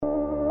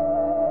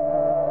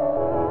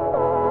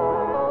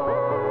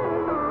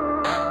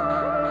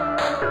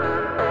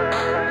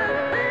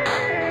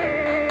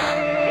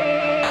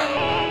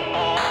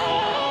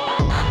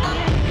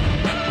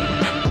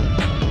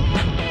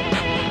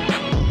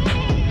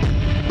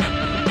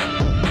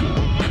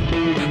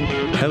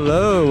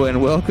Hello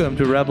and welcome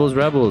to Rebels,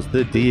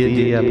 the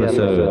D&D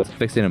episode.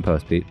 Fix it in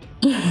post, Pete.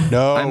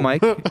 No. I'm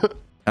Mike.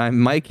 I'm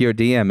Mike, your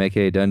DM,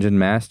 aka Dungeon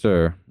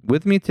Master.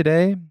 With me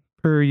today,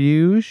 per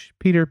usual,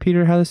 Peter.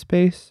 Peter, how the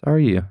space are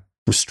you?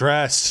 I'm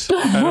stressed.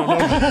 I don't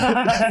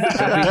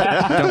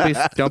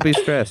know. don't be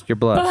stressed. You're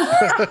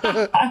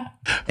blessed.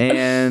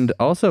 And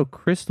also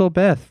Crystal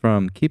Beth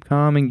from Keep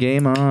Calm and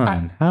Game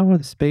On. How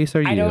the space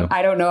are you?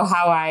 I don't know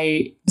how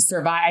I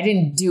survived. I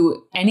didn't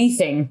do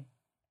anything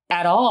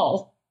at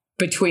all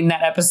between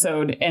that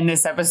episode and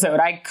this episode.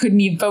 I couldn't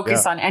even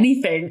focus on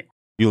anything.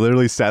 You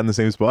literally sat in the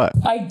same spot.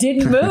 I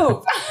didn't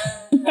move.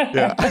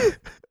 Yeah.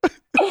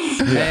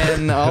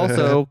 And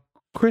also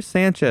Chris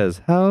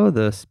Sanchez, how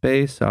the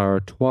space are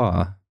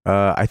toi?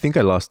 I think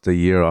I lost a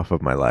year off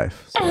of my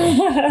life. So,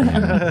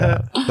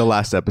 the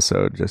last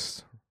episode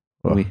just...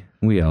 Oh.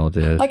 We all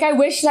did. Like, I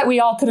wish that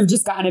we all could have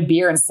just gotten a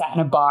beer and sat in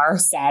a bar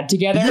sad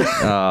together.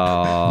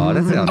 Oh,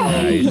 that sounds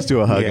nice. Just do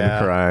a hug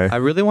and cry. I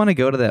really want to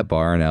go to that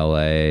bar in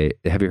LA.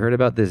 Have you heard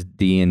about this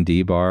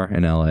D&D bar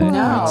in LA?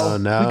 No.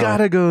 We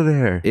gotta go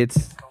there.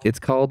 It's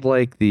called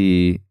like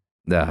the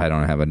I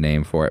don't have a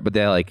name for it, but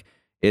they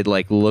it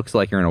looks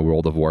like you're in a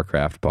World of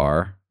Warcraft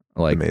bar,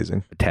 like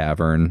amazing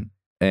tavern,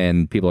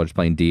 and people are just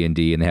playing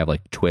D&D, and they have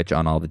like Twitch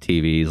on all the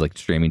TVs, like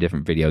streaming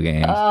different video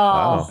games.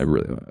 Oh. I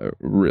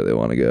really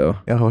want to go.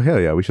 Oh hell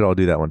yeah, we should all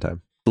do that one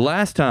time.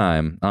 Last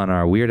time on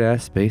our weird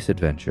ass space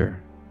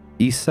adventure,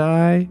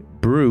 Isai,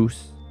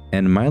 Bruce,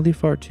 and Miley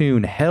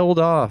Fartoon held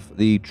off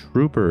the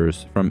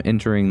troopers from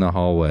entering the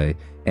hallway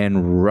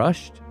and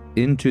rushed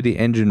into the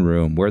engine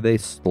room where they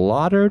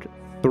slaughtered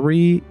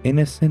 3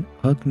 innocent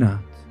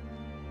Ugnaughts.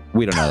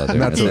 We don't know that they're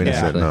Not so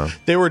innocent. innocent,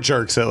 no. They were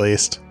jerks, at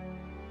least.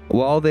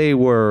 While they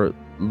were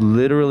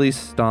literally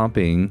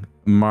stomping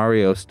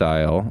Mario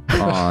style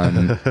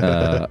on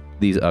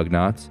these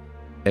Ugnaughts,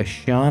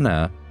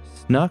 Ashana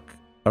snuck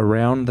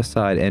around the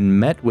side and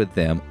met with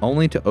them,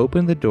 only to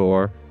open the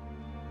door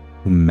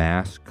to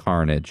mass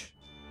carnage,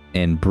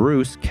 and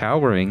Bruce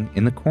cowering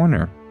in the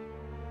corner.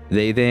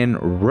 They then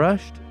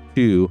rushed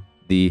to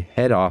the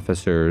head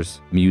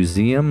officer's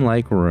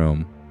museum-like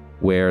room,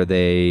 where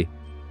they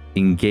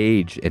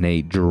engaged in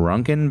a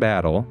drunken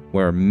battle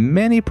where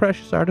many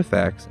precious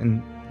artifacts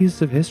and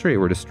pieces of history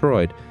were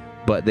destroyed,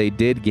 but they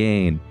did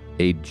gain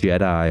a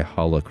Jedi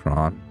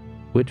holocron,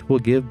 which will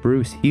give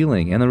Bruce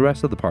healing and the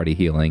rest of the party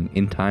healing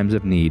in times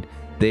of need.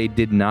 They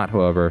did not,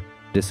 however,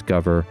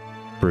 discover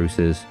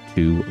Bruce's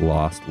 2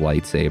 lost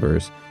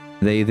lightsabers.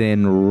 They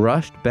then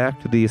rushed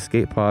back to the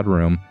escape pod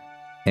room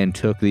and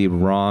took the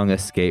wrong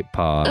escape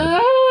pod.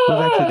 It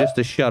was actually just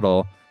a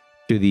shuttle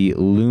to the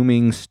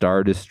looming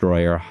Star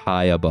Destroyer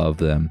high above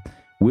them.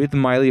 With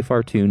Miley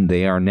Fartoon,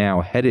 they are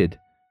now headed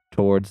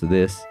towards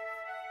this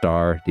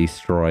Star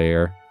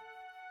Destroyer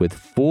with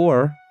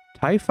 4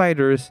 TIE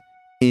fighters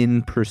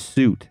in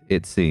pursuit,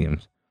 it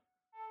seems.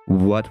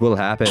 What will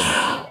happen?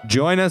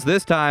 Join us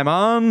this time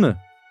on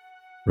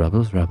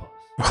Rebels. All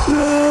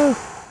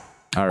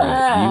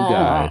right, you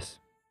guys.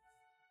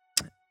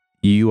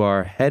 You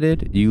are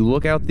headed, you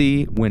look out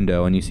the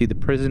window and you see the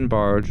prison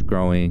barge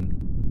growing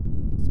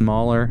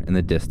smaller in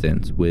the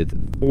distance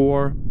with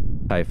 4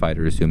 TIE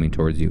fighters zooming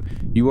towards you.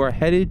 You are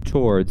headed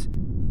towards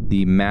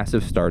the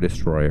massive Star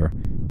Destroyer.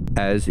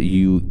 As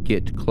you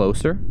get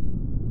closer,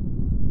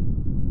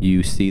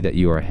 you see that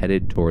you are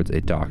headed towards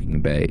a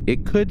docking bay.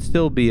 It could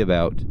still be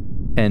about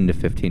 10 to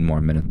 15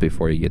 more minutes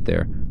before you get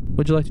there.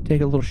 Would you like to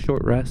take a little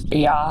short rest?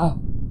 Yeah.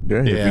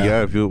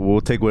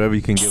 We'll take whatever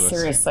you can give us.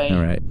 Seriously.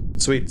 All right.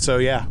 Sweet. So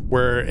yeah,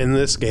 we're in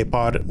the escape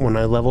pod. When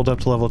I leveled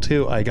up to level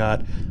 2, I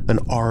got an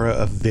aura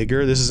of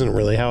vigor. This isn't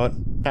really how it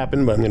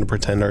happened, but I'm going to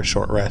pretend our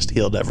short rest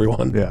healed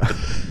everyone. Yeah.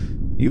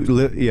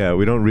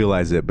 We don't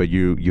realize it, but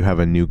you have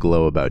a new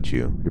glow about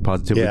you. You're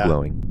positively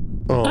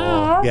glowing.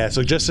 Oh, yeah.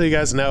 So just so you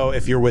guys know,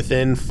 if you're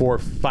within 4 or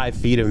 5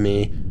 feet of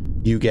me,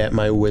 you get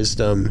my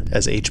wisdom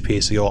as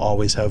HP. So you'll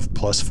always have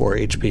plus 4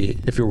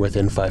 HP if you're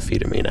within 5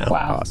 feet of me now.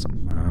 Wow.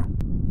 Awesome. Wow.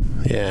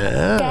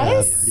 Yeah. That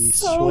is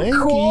so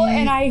cool.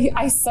 And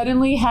I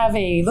suddenly have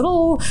a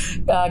little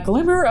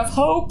glimmer of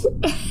hope.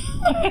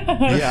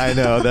 Yeah, I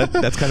know.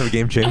 That's kind of a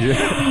game changer.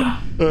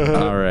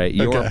 All right.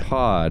 Your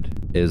pod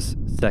is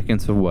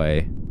seconds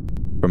away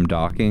from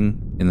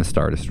docking in the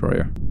Star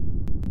Destroyer.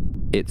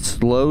 It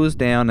slows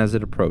down as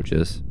it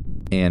approaches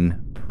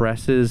and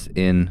presses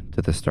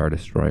into the Star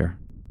Destroyer.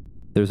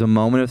 There's a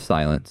moment of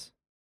silence,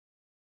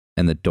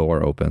 and the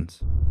door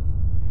opens.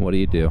 What do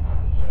you do?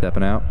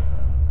 Stepping out?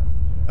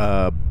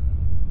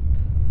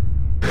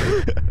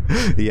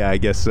 Yeah, I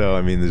guess so.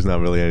 I mean, there's not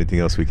really anything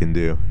else we can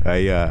do.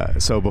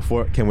 So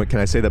before, can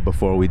I say that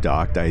before we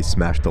docked, I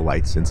smashed the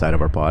lights inside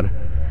of our pod,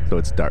 so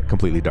it's dark,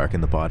 completely dark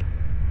in the pod.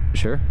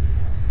 Sure.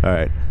 All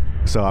right.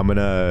 So I'm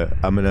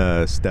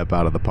gonna step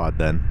out of the pod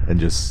then and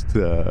just.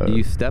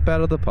 You step out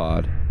of the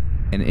pod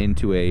and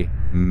into a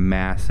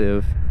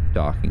massive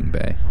docking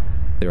bay.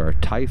 There are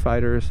TIE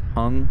fighters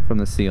hung from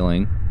the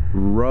ceiling,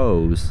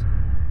 rows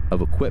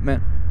of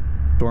equipment,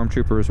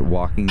 stormtroopers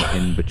walking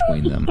in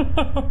between them.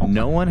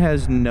 No one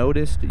has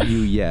noticed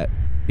you yet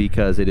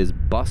because it is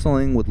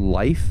bustling with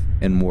life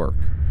and work.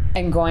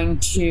 am going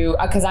to,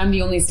 because I'm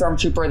the only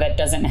stormtrooper that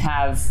doesn't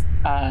have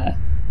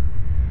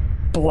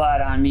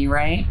blood on me,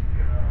 right?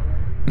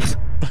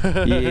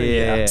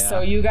 Yeah.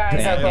 So you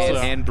guys are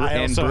both.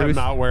 I also am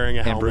not wearing a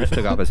And helmet. Bruce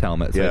took off his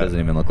helmet, so it doesn't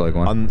even look like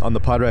one. On the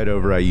pod ride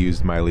over, I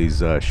used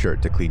Miley's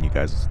shirt to clean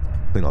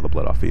all the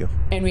blood off of you.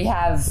 And we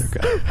have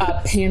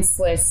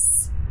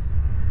pantsless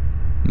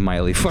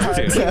Miley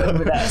farted. cartoon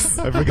with us.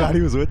 I forgot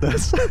he was with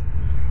us.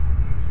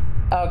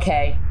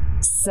 Okay,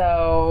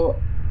 so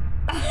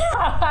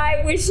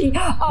I wish he.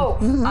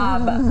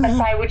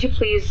 Asai, would you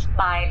please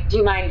do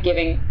you mind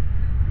giving?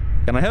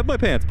 Can I have my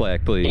pants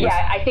back, please?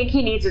 Yeah, I think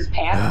he needs his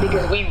pants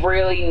because we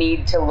really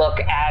need to look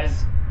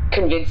as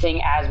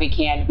convincing as we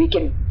can. We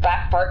can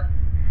fart.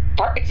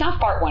 It's not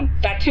fart one.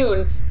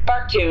 Fartoon.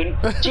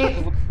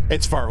 Jeez.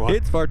 It's fart one.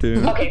 It's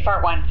fartoon. Okay,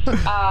 fart one.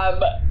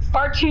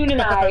 Fartoon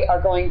and I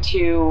are going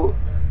to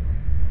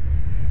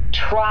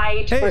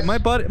try to. Hey, my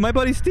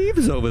buddy Steve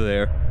is over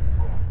there.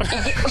 Good,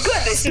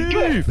 this is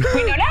good.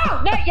 Wait,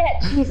 no, not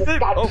yet. Jesus,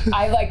 God. Oh.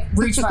 I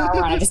reach my arm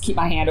around. I just keep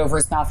my hand over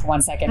his mouth for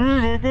 1 second,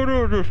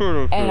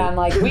 and I'm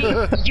like,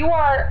 you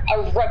are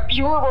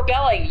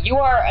rebelling. You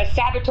are a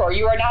saboteur.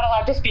 You are not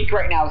allowed to speak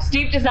right now.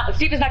 Steve is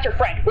not your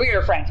friend. We're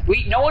your friends.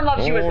 No one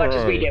loves you as much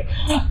as we do.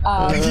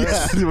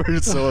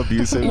 We're so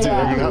abusive to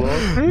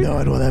everyone. No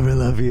one will ever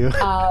love you.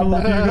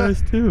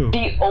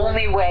 The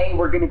only way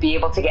we're going to be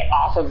able to get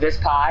off of this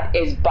pod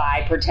is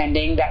by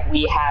pretending that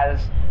we have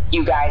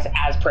you guys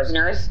as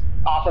prisoners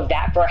off of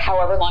that for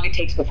however long it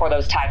takes before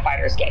those TIE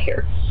fighters get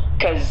here.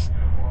 Because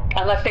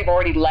unless they've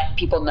already let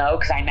people know,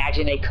 because I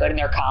imagine they could in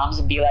their comms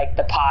and be like,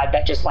 the pod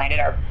that just landed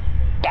are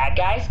bad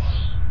guys.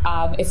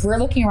 If we're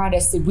looking around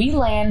us, did we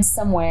land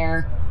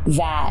somewhere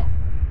that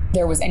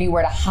there was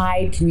anywhere to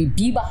hide? Can we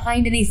be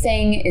behind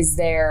anything? Is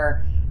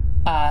there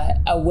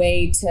a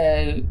way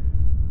to...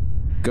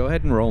 Go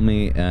ahead and roll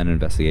me an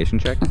investigation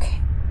check. Okay.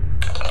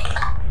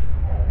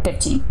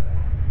 15.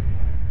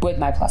 With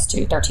my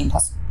 +2, 13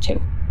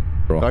 +2.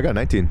 Roll. I got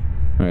 19.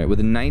 All right, with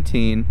a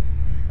 19,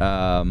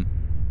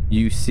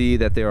 you see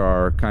that there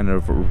are kind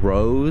of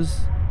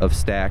rows of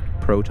stacked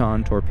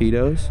proton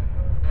torpedoes.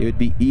 It would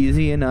be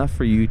easy enough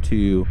for you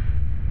to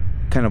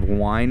kind of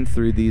wind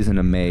through these in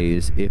a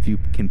maze if you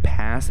can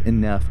pass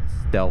enough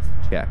stealth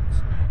checks.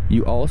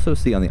 You also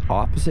see on the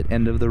opposite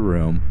end of the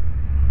room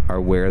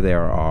are where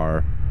there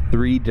are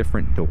 3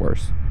 different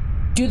doors.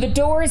 Do the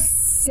doors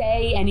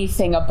say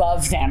anything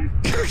above them?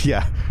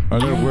 Yeah. Are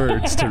there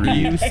words to read?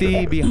 You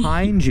see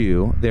behind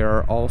you, there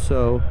are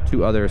also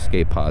 2 other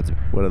escape pods.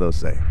 What do those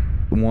say?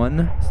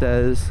 One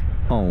says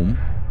home,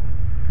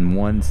 and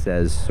one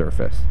says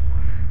surface.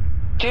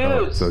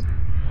 Dudes. So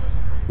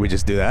we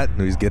just do that?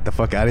 We just get the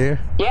fuck out of here?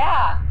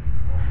 Yeah.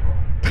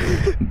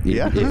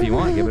 Yeah. If you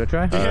want, give it a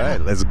try. All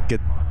right, let's get...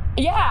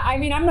 Yeah, I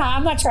mean, I'm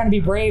not trying to be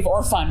brave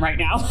or fun right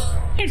now.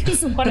 I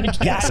just want to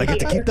get Yes, out I of get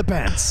to here. keep the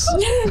pants.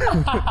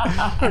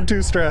 I'm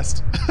too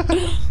stressed.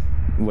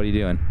 What are you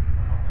doing?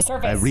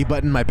 Surface. I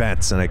rebutton my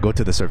pants and I go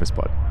to the surface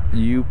pod.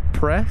 You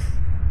press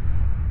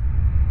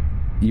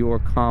your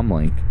comm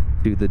link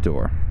to the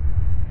door.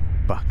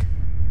 Fuck.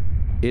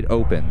 It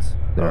opens.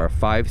 There are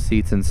 5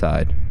 seats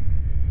inside.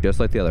 Just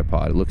like the other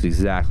pod. It looks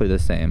exactly the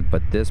same,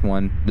 but this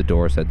one, the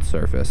door said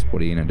surface.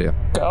 What are you going to do?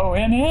 Go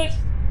in it.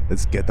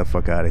 Let's get the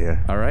fuck out of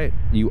here. All right.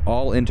 You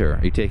all enter.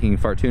 Are you taking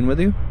Fartoon with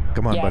you?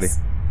 Come on, buddy. Yes.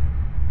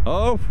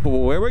 Oh,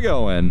 where we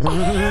going?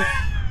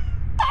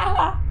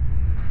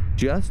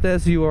 Just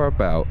as you are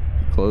about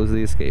to close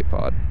the escape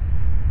pod,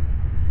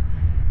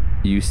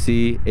 you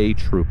see a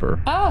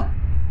trooper Oh.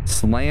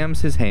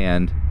 slams his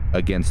hand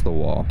against the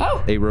wall.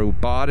 Oh. A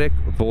robotic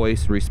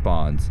voice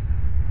responds.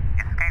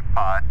 Escape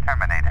pod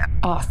terminated.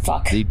 Oh,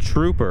 fuck. The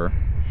trooper,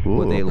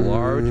 with a Ooh.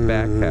 large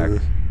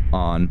backpack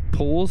on,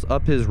 pulls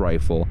up his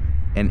rifle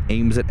and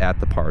aims it at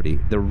the party.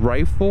 The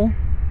rifle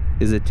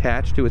is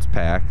attached to its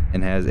pack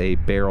and has a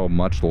barrel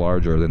much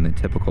larger than the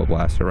typical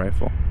blaster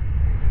rifle.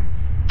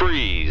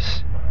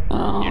 Freeze.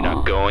 Oh. You're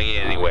not going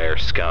anywhere,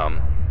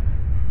 scum.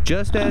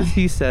 Just as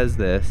he says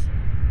this,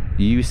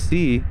 you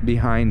see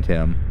behind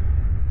him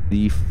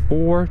the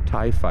 4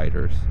 TIE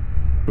fighters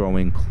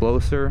growing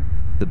closer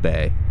to the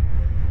bay.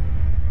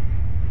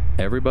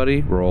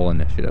 Everybody roll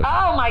initiative.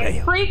 Oh, my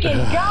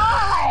freaking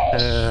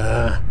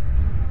gosh!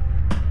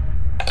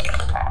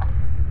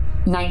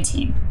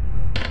 19.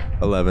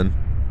 11.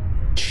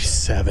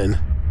 7.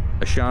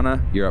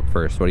 Ashana, you're up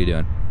first. What are you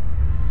doing?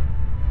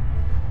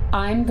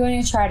 I'm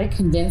going to try to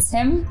convince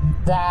him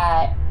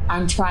that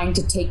I'm trying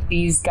to take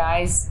these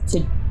guys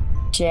to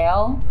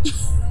jail.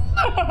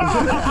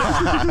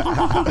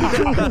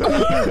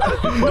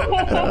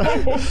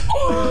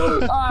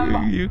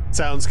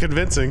 Sounds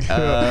convincing.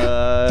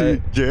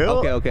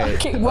 Jail? Okay.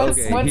 Okay, what's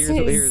his...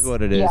 Here's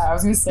what it is. Yeah, I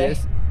was going to say.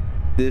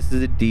 This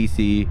is a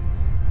DC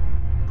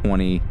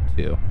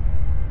 22.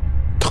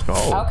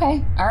 Oh.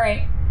 Okay, all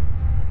right.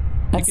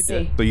 Let's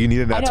see. So you need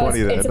a I nat know 20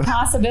 it's a then.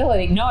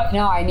 possibility. No,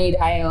 I need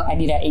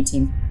an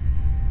 18,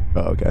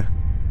 Oh, okay.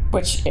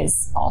 which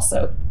is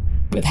also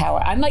with how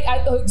I'm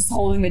just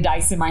holding the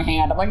dice in my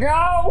hand. I'm like,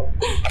 oh,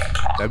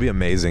 That'd be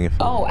amazing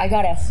if... I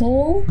got a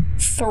whole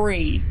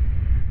 3.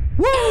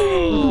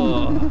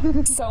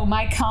 So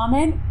my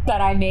comment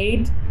that I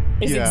made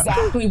is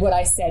exactly what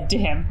I said to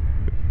him.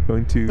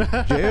 Going to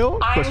jail?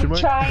 I'm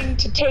trying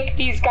to take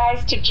these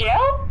guys to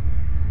jail?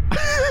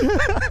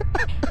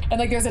 And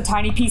like there's a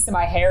tiny piece of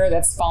my hair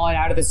that's fallen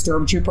out of the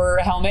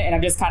stormtrooper helmet, and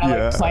I'm just kind of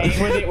like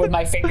playing with it with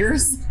my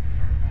fingers.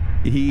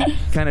 He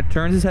kind of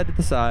turns his head to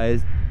the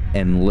side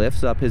and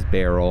lifts up his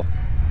barrel.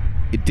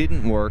 It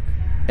didn't work.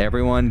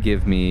 Everyone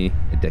give me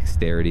a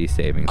dexterity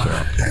saving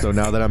throw. So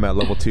now that I'm at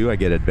level 2, I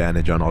get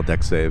advantage on all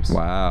dex saves.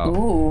 Wow.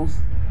 Ooh.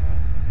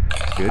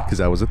 Good, because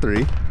that was a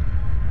 3.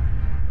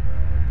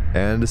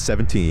 And a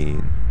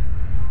 17.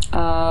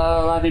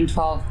 11,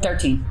 12,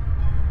 13.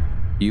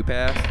 You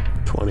pass.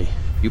 20.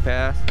 You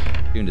pass.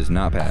 June does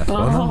not pass.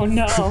 Oh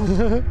no.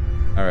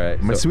 All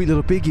right. My sweet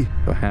little piggy.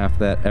 So half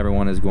that,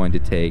 everyone is going to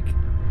take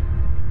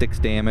 6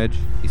 damage.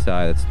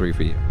 Isai, that's 3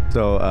 for you.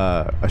 So,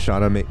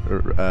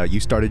 Ashana, you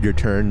started your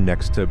turn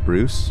next to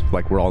Bruce.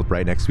 Like, we're all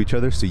right next to each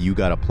other, so you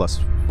got a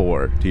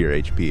 +4 to your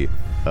HP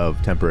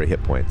of temporary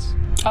hit points.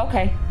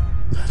 Okay.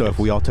 So if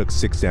we all took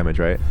 6 damage,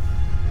 right?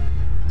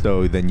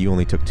 So then you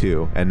only took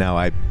 2, and now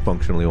I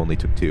functionally only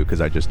took 2 because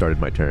I just started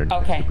my turn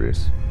next to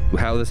Bruce.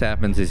 How this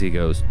happens is he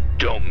goes,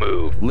 "Don't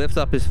move," lifts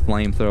up his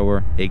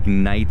flamethrower,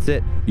 ignites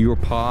it. Your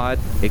pod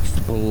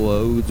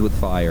explodes with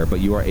fire, but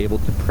you are able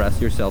to press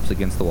yourselves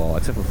against the wall,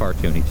 except for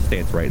Fartoon. He just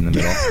stands right in the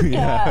middle.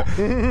 Yeah.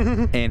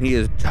 And he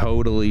is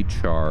totally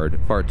charred.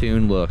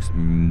 Fartoon looks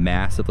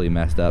massively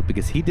messed up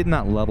because he did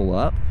not level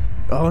up.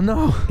 Oh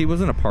no. He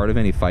wasn't a part of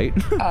any fight.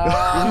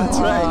 That's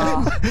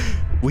right.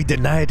 We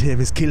denied him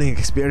his killing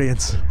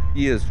experience.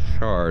 He is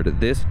charred.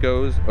 This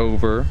goes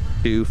over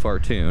to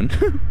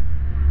Fartoon.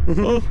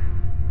 Oh,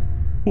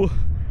 well,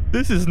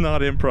 this is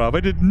not improv. I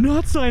did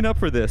not sign up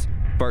for this.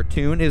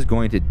 Fartoon is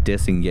going to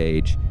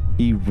disengage.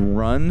 He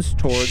runs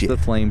towards the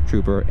flame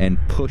trooper and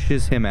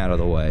pushes him out of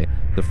the way.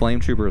 The flame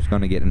trooper is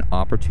going to get an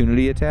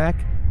opportunity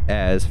attack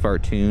as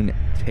Fartoon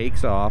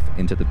takes off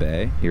into the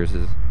bay. Here's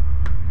his.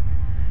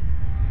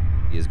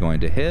 He is going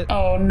to hit.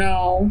 Oh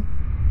no.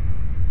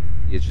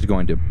 He is just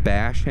going to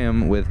bash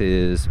him with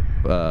his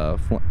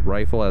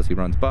rifle as he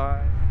runs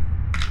by.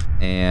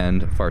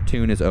 And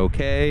Fartoon is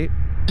okay.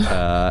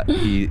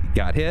 He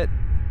got hit.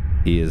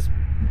 He is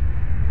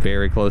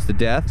very close to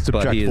death.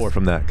 Subtract 4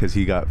 from that because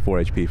he got 4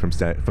 HP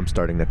from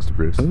starting next to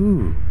Bruce.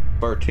 Ooh.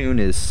 Fartoon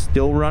is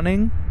still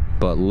running,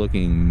 but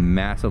looking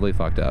massively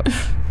fucked up.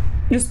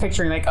 Just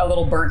picturing like a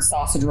little burnt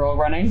sausage roll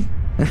running.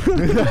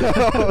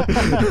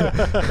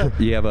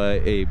 You have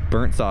a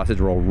burnt sausage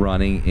roll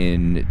running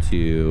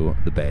into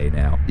the bay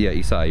now. Yeah,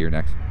 Isai, you're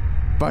next.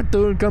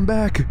 Fartoon, come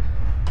back.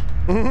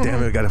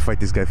 Damn it, I gotta fight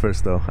this guy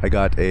first though. I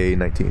got a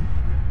 19.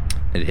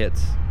 It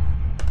hits.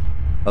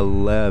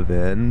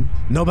 11.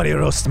 Nobody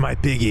roasts my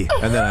piggy.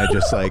 And then I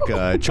just like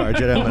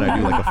charge at him and I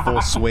do like a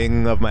full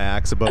swing of my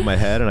axe above my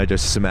head and I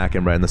just smack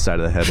him right in the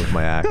side of the head with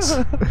my axe.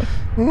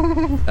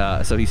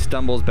 So he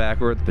stumbles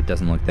backwards but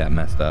doesn't look that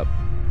messed up.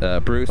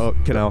 Bruce. Oh,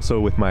 can I also,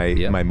 with my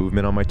my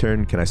movement on my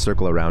turn, can I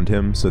circle around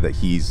him so that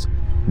he's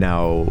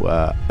now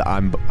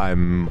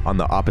I'm on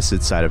the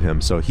opposite side of him,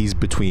 so he's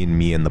between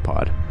me and the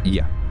pod.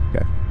 Yeah.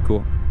 Okay.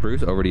 Cool.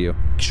 Bruce, over to you.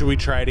 Should we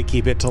try to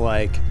keep it to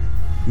like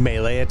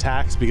melee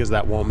attacks because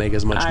that won't make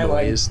as much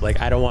noise?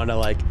 Like I don't want to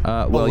like.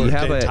 Well, you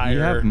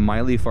have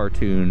Miley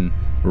Fartoon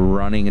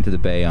running into the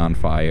bay on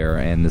fire,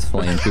 and this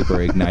flame trooper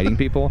igniting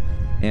people,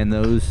 and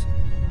those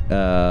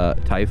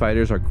TIE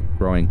fighters are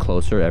growing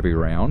closer every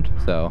round.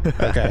 So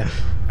okay,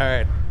 all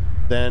right.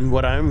 Then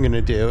what I'm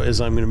gonna do is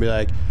I'm gonna be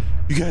like,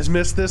 you guys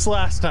missed this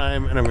last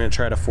time, and I'm gonna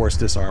try to force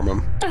disarm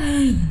them.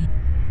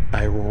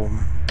 I will.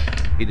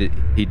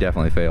 He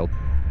definitely failed.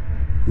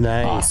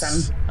 Nice.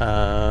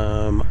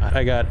 Awesome.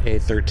 I got a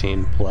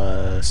 13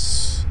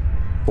 plus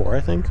 4, I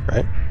think,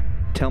 right?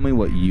 Tell me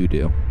what you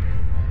do.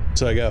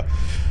 So I go,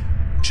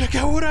 check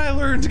out what I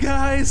learned,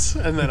 guys.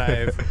 And then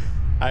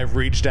I've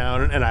reached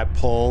down and I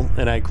pull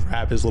and I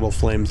grab his little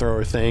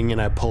flamethrower thing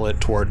and I pull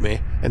it toward me.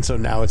 And so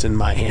now it's in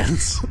my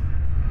hands.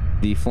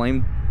 The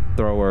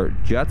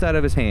flamethrower juts out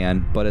of his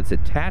hand, but it's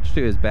attached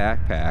to his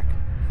backpack,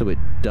 so it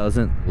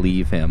doesn't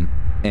leave him.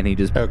 And he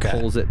just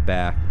pulls it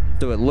back.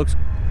 So it looks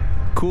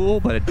cool,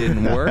 but it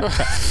didn't work.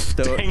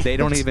 So they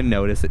don't even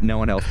notice it. No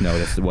one else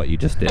noticed what you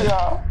just did.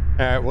 All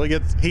right. Well,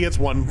 he gets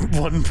one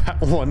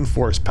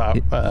force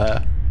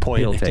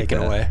point taken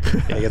away.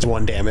 Yeah, he gets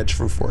 1 damage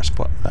from force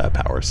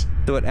powers.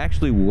 So it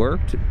actually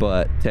worked,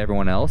 but to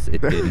everyone else,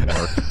 it didn't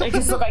work. It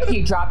just looked like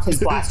he dropped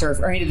his blaster,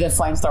 or he did the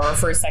flamethrower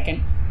for a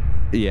second.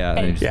 Yeah,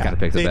 and he just kind of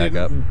picks it back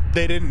up.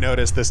 They didn't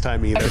notice this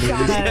time either.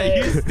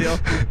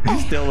 You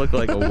still look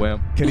like a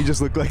wimp. Can he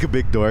just look like a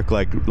big dork,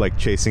 like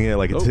chasing it,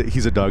 like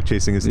he's a dog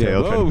chasing his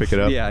tail, trying to pick it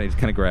up? Yeah, and he just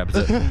kind of grabs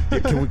it.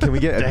 Can we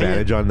get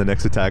advantage on the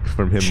next attack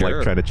from him,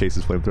 like trying to chase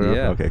his flamethrower?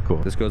 Yeah. Okay, cool.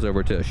 This goes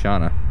over to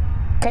Ashana.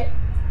 Okay.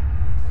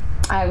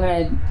 I'm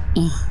gonna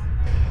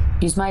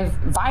use my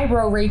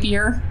vibro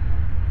rapier.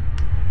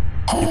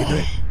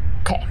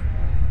 Okay.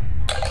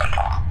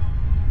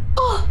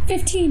 Oh,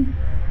 15.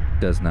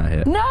 Does not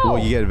hit. No. Well,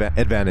 you get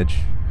advantage.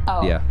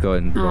 Oh. Yeah, go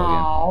ahead and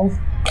roll again.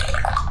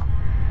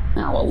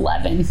 Oh,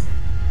 11.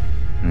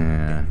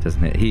 Yeah,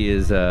 doesn't it? He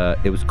is,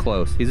 it was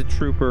close. He's a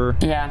trooper.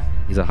 Yeah.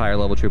 He's a higher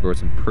level trooper with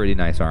some pretty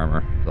nice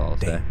armor, is all I'll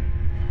say.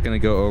 Gonna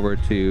go over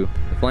to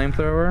the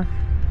flamethrower.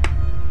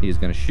 He's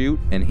gonna shoot,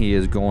 and he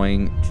is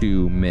going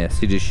to miss.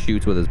 He just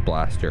shoots with his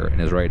blaster in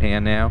his right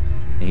hand now,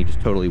 and he just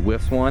totally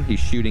whiffs one. He's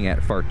shooting at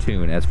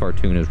Fartoon as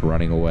Fartoon is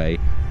running away,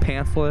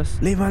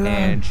 pantsless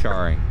and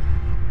charring.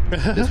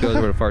 This goes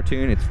over to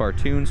Fartoon. It's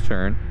Fartoon's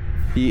turn.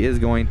 He is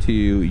going to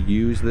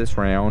use this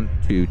round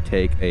to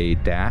take a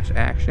dash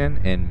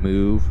action and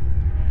move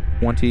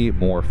 20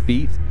 more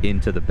feet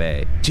into the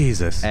bay.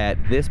 Jesus. At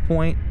this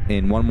point,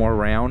 in one more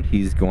round,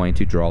 he's going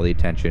to draw the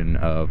attention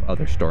of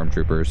other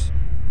stormtroopers.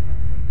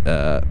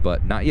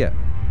 But not yet.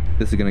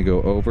 This is going to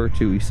go over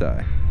to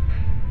Isai.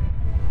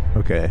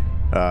 Okay.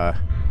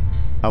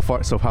 How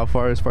far is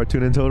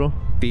Fartoon in total?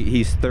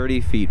 He's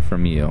 30 feet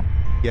from you.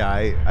 Yeah,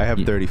 I have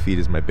 30 feet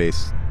as my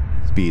base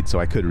speed, so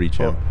I could reach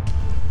him.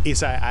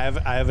 Isai,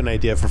 I have an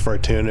idea for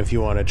Fartoon if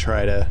you want to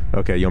try to...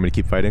 Okay, you want me to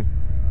keep fighting?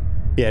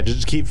 Yeah,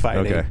 just keep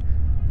fighting. Okay.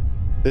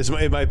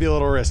 It might be a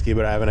little risky,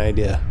 but I have an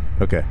idea.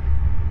 Okay.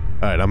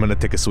 All right, I'm going to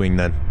take a swing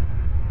then.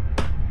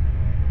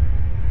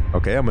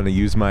 Okay, I'm going to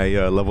use my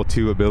level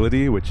 2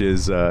 ability, which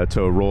is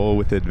to roll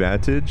with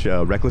advantage,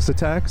 reckless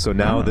attack. So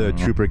now the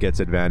trooper gets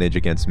advantage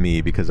against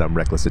me because I'm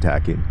reckless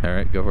attacking. All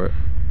right, go for it.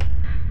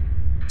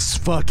 It's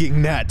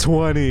fucking nat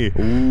 20.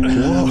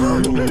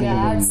 Whoa.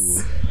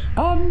 That's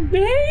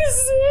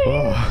amazing.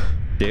 Oh.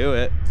 Do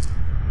it.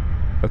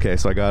 Okay,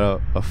 so I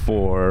got a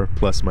 4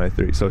 plus my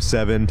 3. So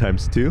 7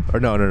 times 2. Or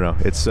no.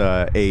 It's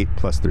 8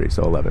 plus 3,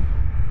 so 11.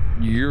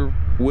 You're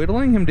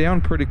whittling him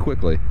down pretty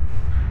quickly.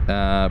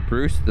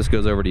 Bruce, this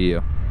goes over to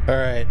you. All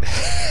right.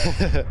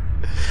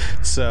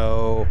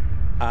 So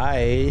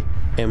I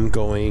am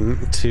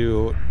going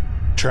to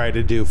try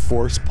to do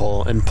force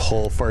pull and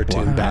pull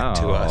Fartoon back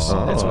to us.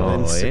 It's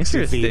within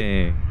 60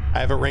 feet. I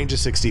have a range of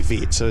 60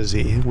 feet, so is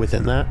he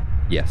within that?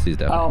 Yes, he's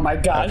definitely. Oh my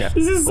gosh, okay.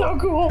 This is so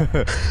cool.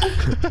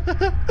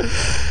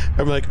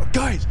 I'm like,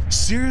 guys,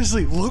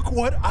 seriously, look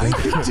what I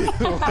can do.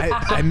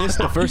 I missed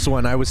the first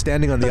one. I was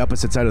standing on the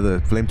opposite side of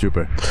the flame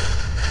trooper.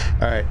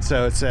 All right,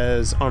 so it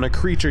says, on a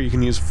creature, you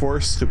can use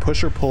force to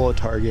push or pull a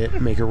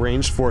target, make a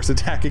ranged force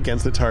attack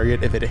against the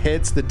target. If it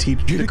hits, the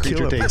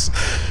creature takes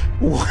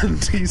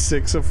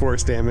 1d6 of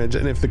force damage,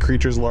 and if the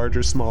creature is large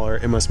or smaller,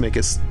 it must make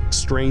a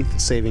strength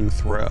saving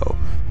throw.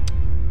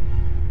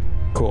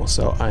 Cool,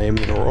 so I am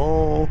going to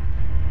roll,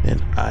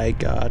 and I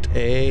got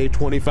a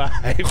 25.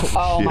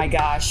 Oh my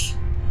gosh.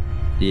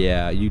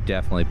 Yeah, you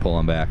definitely pull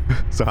him back.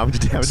 So how much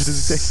damage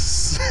does it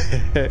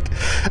take?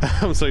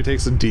 Sick. So he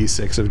takes a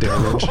d6 of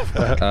damage.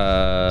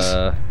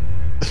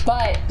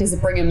 But does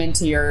it bring him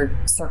into your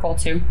circle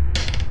too?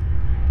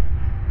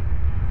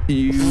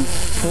 You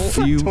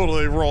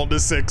totally rolled a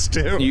 6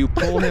 too. You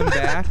pull him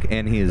back,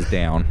 and he is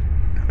down.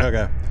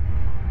 Okay.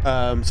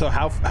 So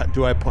how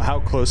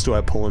close do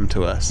I pull him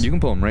to us? You can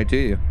pull him right to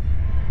you.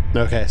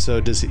 Okay, so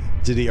did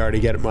he already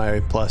get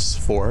my plus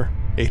 4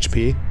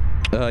 HP?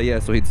 Yeah,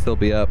 so he'd still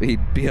be up.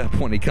 He'd be up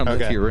when he comes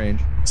into your range.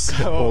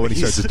 So when he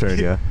starts his turn,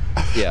 yeah.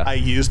 Yeah. I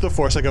use the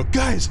force. I go,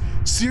 guys,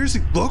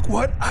 seriously, look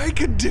what I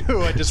can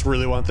do. I just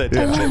really want the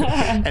attention.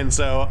 And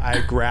so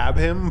I grab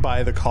him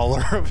by the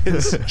collar of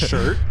his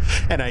shirt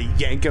and I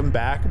yank him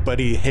back, but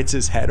he hits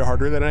his head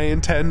harder than I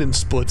intend and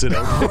splits it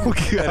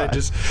open. And I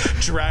just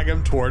drag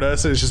him toward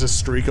us, and it's just a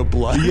streak of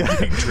blood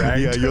being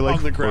dragged you're like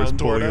on the ground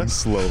toward him us.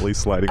 slowly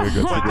sliding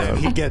against the And ground.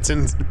 he gets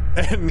in,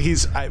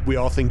 and we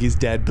all think he's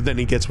dead, but then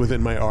he gets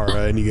within my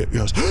aura, and he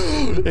goes,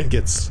 and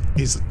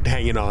he's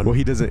hanging on. Well,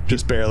 he doesn't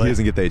just barely. He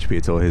doesn't get the HP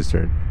until his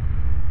turn.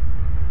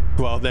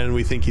 Well, then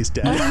we think he's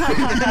dead.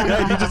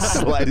 You just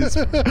slide his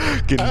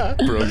fucking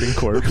broken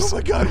corpse. Oh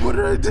my god, what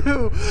did I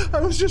do? I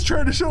was just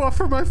trying to show off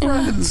for my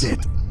friends. You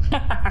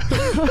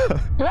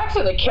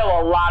actually kill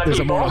a lot of There's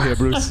people. a moral here,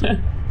 Bruce.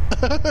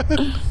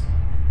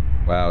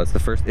 Wow, it's the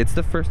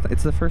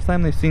first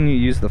time they've seen you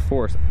use the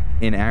Force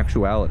in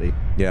actuality.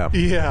 Yeah.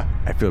 Yeah.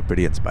 I feel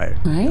pretty inspired.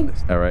 Right?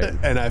 All right.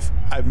 And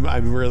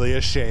I'm really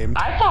ashamed.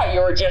 I thought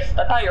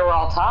you were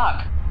all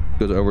talk.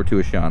 Goes over to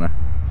Ashana.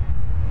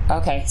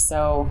 Okay,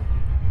 so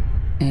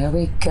here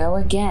we go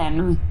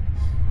again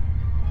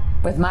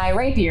with my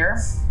rapier.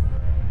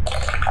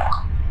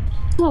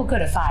 Oh,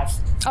 good, a 5.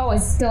 Oh,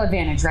 it's still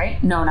advantage,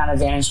 right? No, not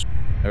advantage.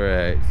 All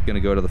right. He's gonna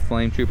go to the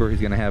Flame Trooper.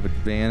 He's gonna have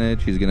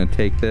advantage. He's gonna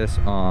take this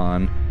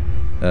on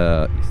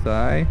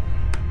Isai.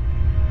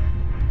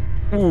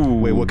 Ooh.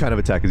 Wait, what kind of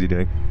attack is he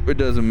doing? It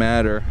doesn't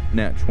matter.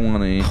 Nat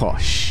 20. Oh,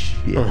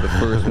 shit. The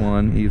first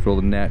one, he's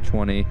rolled a nat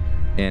 20,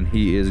 and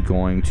he is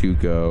going to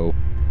go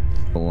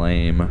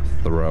Flame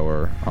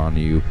Thrower on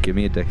you. Give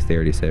me a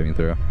dexterity saving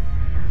throw.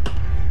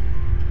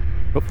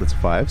 Oh, that's a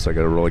 5, so I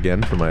gotta roll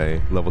again for my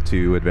level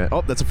 2 advantage.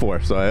 Oh, that's a 4,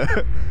 so I...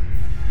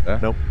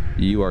 Nope.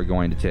 You are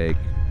going to take...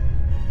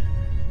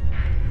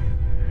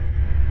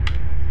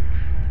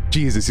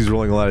 Jesus, he's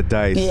rolling a lot of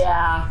dice.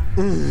 Yeah.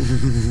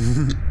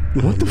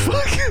 What the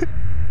fuck?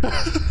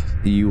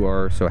 You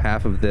are... So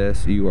half of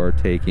this, you are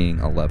taking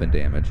 11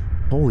 damage.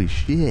 Holy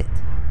shit.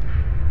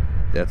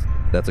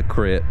 That's a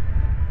crit.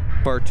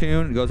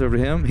 Fartoon goes over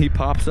to him. He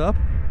pops up,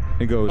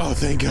 and goes, Oh,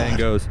 thank God. And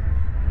goes,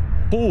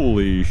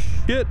 holy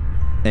shit,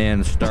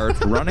 and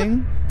starts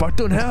running.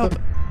 Fartun, help!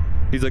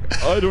 He's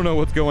like, I don't know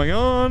what's going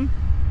on.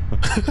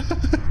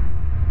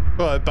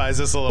 Well, it buys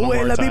us a little Où est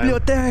more la time.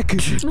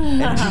 bibliothèque?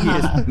 And he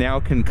is now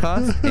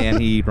concussed, and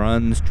he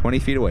runs 20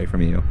 feet away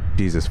from you.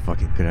 Jesus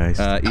fucking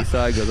Christ.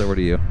 Eastside goes over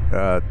to you.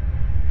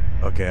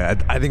 Okay,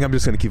 I think I'm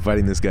just gonna keep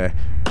fighting this guy.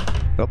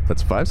 Oh,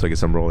 that's 5, so I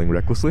guess I'm rolling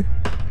recklessly.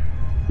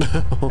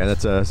 And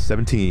that's a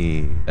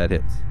 17. That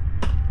hits.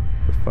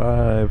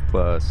 5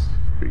 plus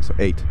 3, so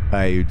 8.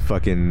 I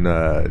fucking,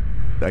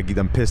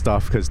 I'm pissed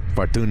off because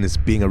Fartun is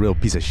being a real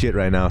piece of shit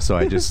right now, so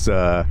I just,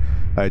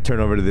 I turn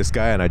over to this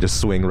guy and I just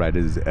swing right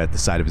at the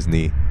side of his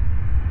knee.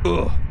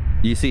 Ugh.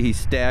 You see he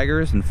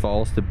staggers and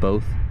falls to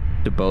both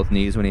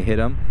knees when he hit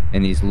him,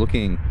 and he's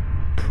looking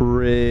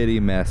pretty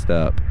messed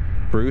up.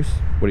 Bruce,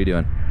 what are you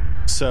doing?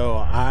 So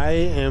I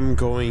am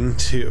going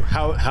to...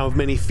 How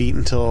many feet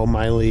until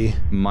Miley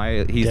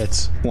He's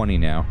gets... 20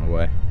 now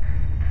away.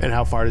 And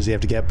how far does he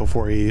have to get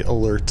before he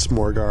alerts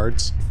more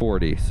guards?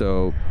 40,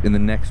 so in the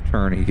next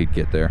turn he could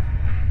get there.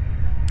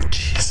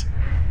 Jeez.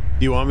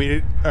 Do you want me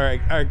to... All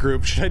right,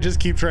 group, should I just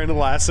keep trying to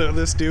lasso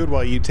this dude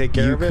while you take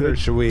care of it, or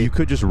should we... You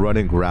could just run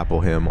and grapple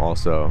him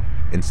also,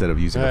 instead of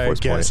using a force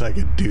point. I guess I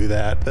could do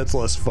that. That's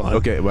less fun.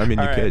 Okay, well, I mean,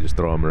 you could just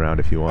throw him around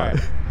if you want. All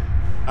right.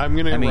 I'm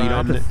gonna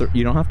run...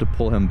 you don't have to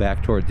pull him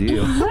back towards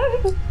you.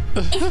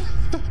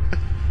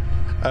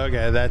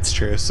 Okay, that's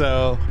true.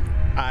 So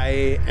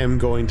I am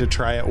going to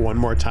try it one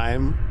more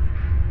time,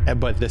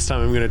 but this time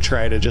I'm going to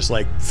try to just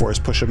like force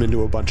push him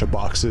into a bunch of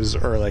boxes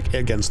or like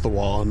against the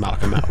wall and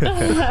knock him out.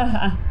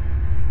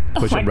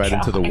 Push him right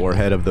into the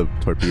warhead of the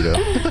torpedo.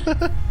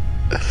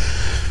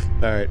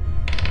 All right.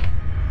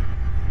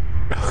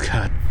 Oh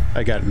God,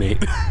 I got an 8.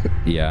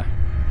 Yeah.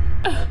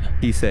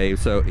 He saved,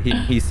 so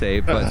he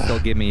saved, but still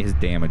give me his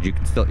damage.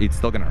 It's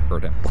still gonna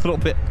hurt him a little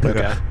bit.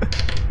 Okay.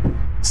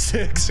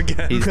 6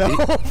 again.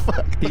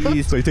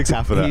 So he takes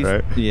half of that,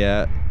 right?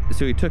 Yeah.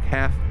 So he took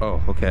half.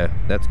 Oh, okay.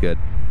 That's good.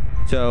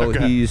 So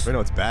he's... I know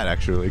it's bad,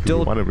 actually, because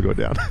we want him to go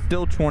down.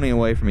 Still 20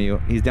 away from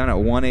you. He's down at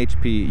 1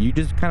 HP. You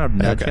just kind of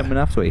nudge him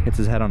enough so he hits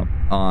his head on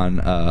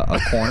a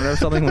corner or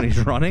something when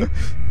he's running,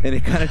 and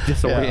it kind of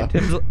disorients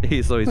him. So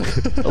he's a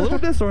little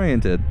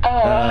disoriented.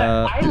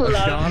 I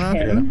love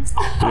him.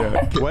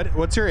 Yeah.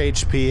 What's your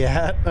HP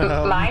at?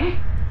 Mine?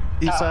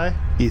 Isai?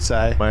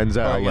 Isai. Mine's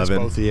at 11. I guess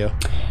both of you.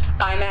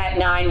 I'm at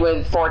 9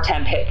 with 4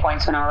 temp hit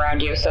points when I'm around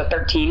you, so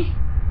 13.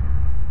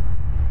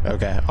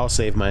 Okay, I'll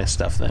save my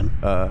stuff then.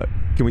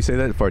 Can we say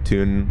that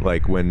Fartun,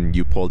 like when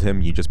you pulled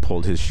him, you just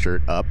pulled his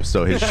shirt up,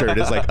 so his shirt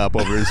is like up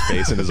over his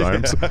face and his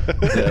arms?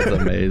 That's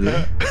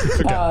amazing.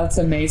 Oh, it's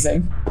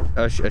amazing.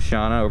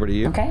 Ashana, over to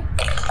you. Okay.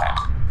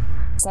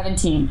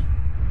 17.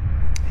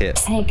 Hit.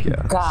 Thank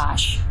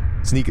gosh.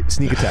 Sneak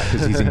attack,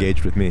 because he's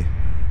engaged with me.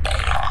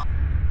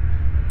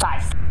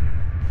 5.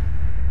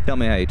 Tell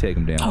me how you take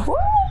him down.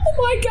 Oh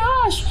my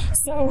gosh!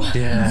 So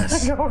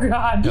yes. Oh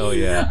God. Hell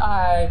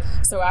yeah.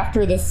 So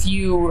after the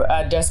few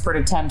desperate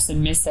attempts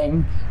and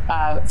missing,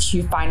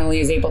 she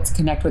finally is able to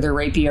connect with her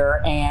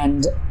rapier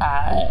and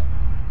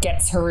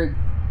gets her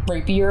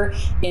rapier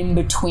in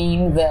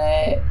between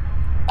the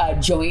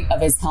joint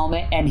of his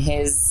helmet and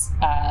his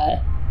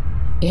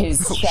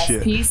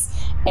chest piece,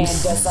 and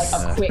does like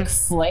a quick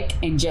flick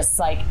and just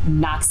like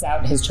knocks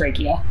out his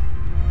trachea.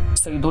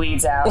 So he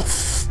bleeds out.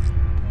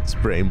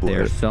 Spraying blood.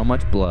 There's so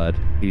much blood.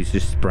 He's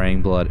just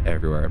spraying blood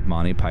everywhere,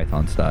 Monty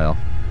Python style.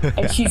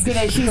 And she's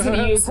gonna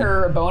use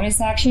her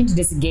bonus action to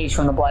disengage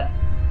from the blood.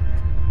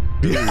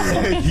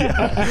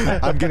 Yeah.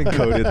 I'm getting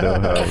coded though,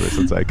 however,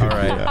 since I could. All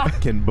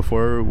right.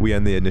 Before we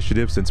end the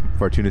initiative, since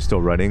Fartun is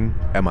still running,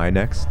 am I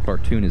next?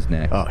 Fartun is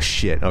next. Oh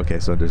shit. Okay,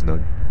 so there's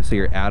no. So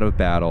you're out of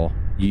battle.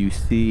 You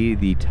see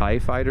the TIE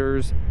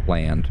fighters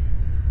land.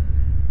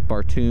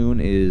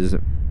 Fartun is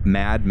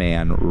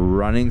madman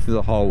running through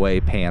the hallway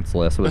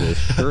pantsless with his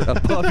shirt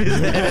above his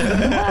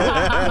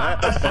head.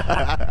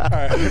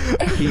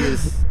 He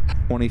is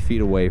 20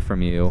 feet away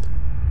from you.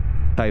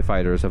 TIE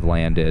fighters have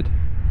landed.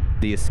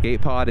 The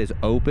escape pod is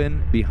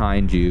open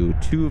behind you.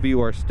 2 of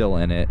you are still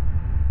in it.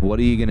 What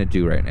are you going to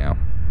do right now?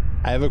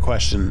 I have a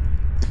question.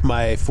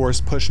 My force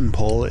push and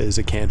pull is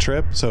a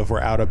cantrip, so if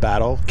we're out of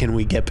battle, can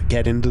we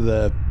get into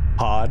the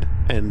pod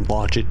and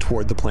launch it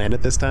toward the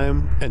planet this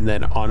time? And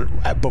then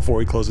before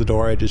we close the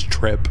door, I just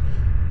trip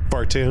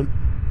Fartun.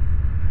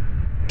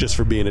 Just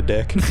for being a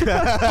dick. Just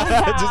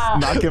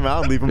knock him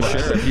out and leave him.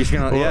 Sure. If you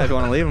want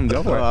to leave him,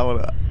 go for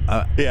it.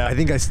 Yeah, I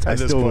think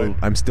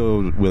I'm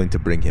still willing to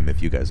bring him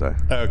if you guys are.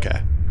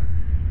 Okay.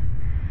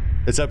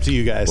 It's up to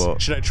you guys. Well,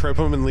 should I trip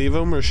him and leave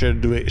him, or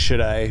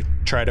should I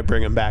try to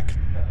bring him back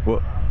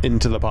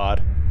into the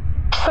pod?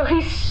 So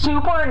he's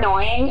super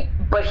annoying,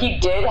 but he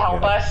did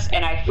help us,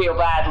 and I feel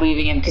bad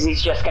leaving him because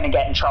he's just going to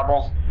get in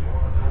trouble.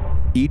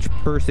 Each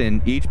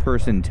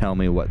person tell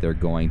me what they're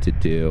going to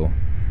do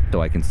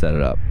so I can set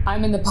it up.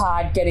 I'm in the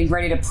pod getting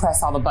ready to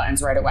press all the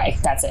buttons right away.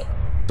 That's it.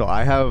 So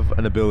I have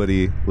an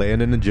ability,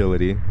 land and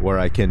agility, where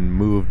I can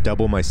move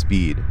double my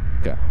speed.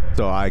 Okay.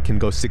 So I can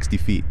go 60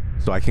 feet.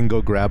 So I can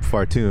go grab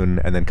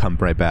Fartoon and then come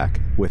right back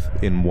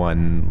in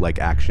one like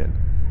action.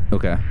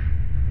 Okay.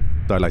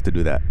 So I'd like to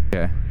do that.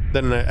 Okay.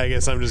 Then I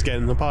guess I'm just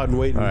getting in the pod and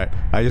waiting. All right.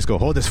 I just go,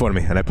 hold this for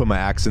me. And I put my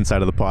axe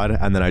inside of the pod,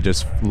 and then I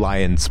just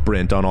lion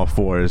sprint on all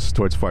fours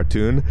towards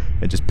Fartoon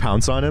and just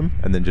pounce on him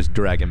and then just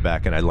drag him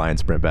back, and I lion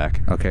sprint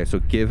back. Okay, so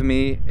give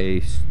me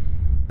a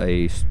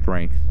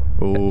strength.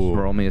 Ooh.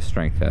 Roll me a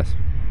strength test.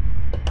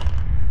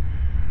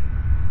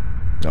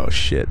 Oh,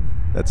 shit.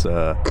 That's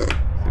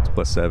 6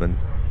 plus 7.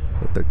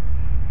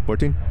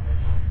 14?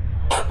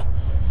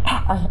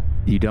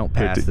 You don't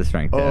pass 13. the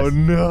strength Oh, test.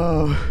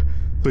 no.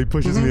 So he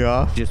pushes me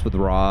off? Just with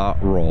raw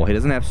roll. He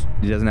doesn't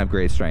have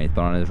great strength,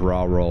 but on his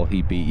raw roll,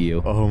 he beat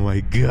you. Oh,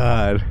 my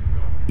God.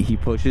 He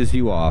pushes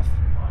you off.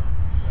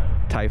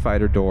 TIE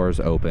fighter doors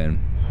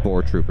open.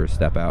 4 troopers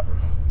step out.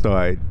 So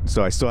I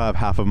still have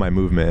half of my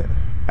movement,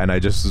 and I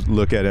just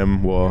look at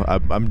him. Well,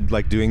 I'm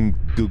like doing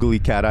googly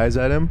cat eyes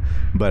at him,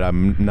 but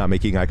I'm not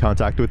making eye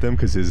contact with him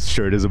because his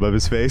shirt is above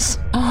his face.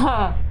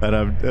 And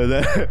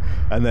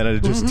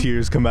then just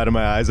tears come out of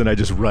my eyes, and I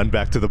just run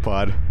back to the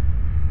pod.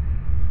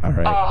 All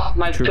right. Oh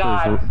my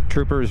God.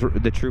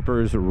 The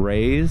troopers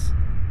raise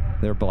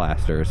their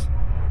blasters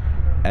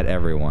at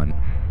everyone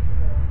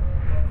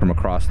from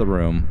across the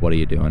room. What are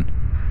you doing?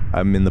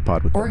 I'm in the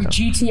pod with Or them now.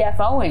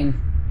 GTFOing.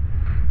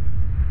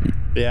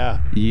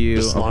 Yeah.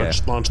 Just okay.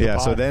 launch the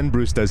pod. So then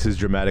Bruce does his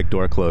dramatic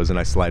door close, and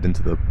I slide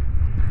into the...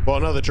 Well,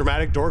 no, the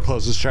dramatic door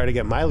closes to try to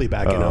get Miley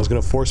back in. I was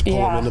going to force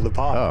pull him into the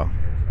pod. Oh.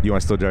 You want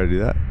to still try to do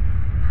that?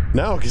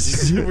 No,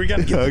 because we got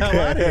to get the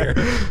hell out of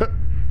here.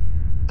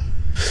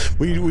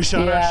 We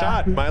shot our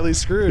shot. Miley's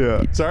screwed.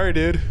 Yeah. Sorry,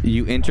 dude.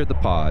 You enter the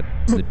pod.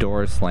 The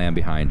doors slam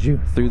behind you.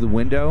 Through the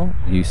window,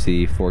 you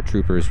see 4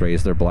 troopers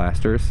raise their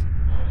blasters,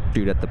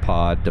 shoot at the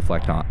pod,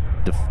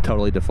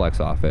 totally deflects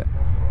off it.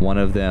 One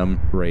of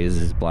them raises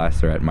his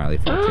blaster at Miley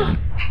Fortune.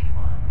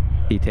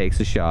 He takes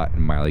a shot,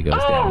 and Miley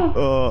goes down.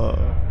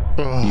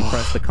 You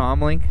press the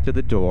comm link to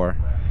the door.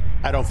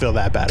 I don't feel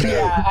that bad.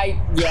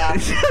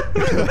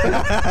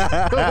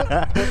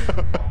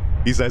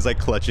 He's like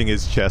clutching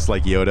his chest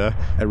like Yoda.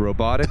 A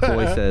robotic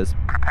voice says,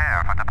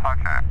 Prepare for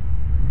departure.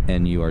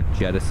 and you are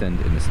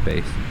jettisoned into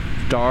space.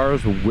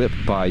 Stars whip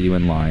by you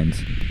in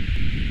lines.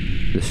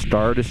 The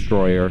Star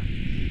Destroyer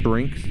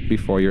shrinks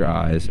before your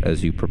eyes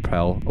as you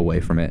propel away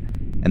from it,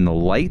 and the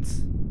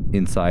lights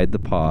inside the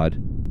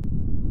pod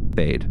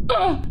fade.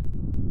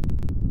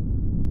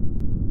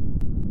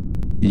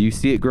 You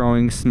see it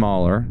growing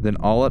smaller, then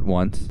all at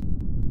once,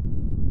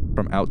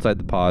 from outside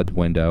the pod's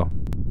window,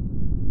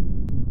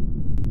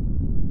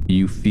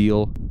 you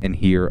feel and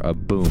hear a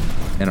boom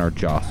and are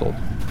jostled.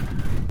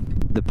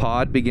 The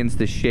pod begins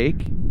to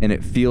shake, and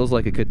it feels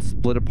like it could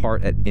split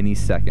apart at any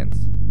second.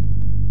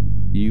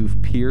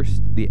 You've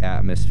pierced the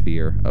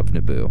atmosphere of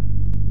Naboo,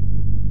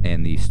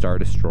 and the Star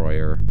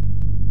Destroyer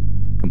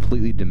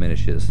completely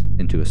diminishes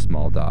into a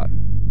small dot.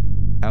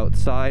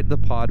 Outside the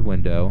pod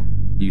window,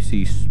 you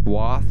see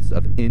swaths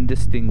of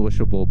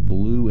indistinguishable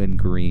blue and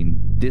green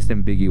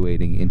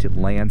disambiguating into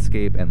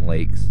landscape and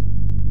lakes,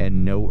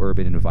 and no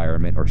urban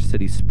environment or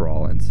city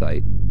sprawl in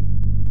sight.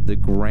 The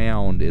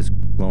ground is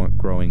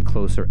growing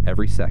closer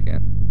every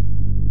second.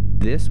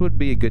 This would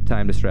be a good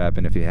time to strap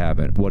in if you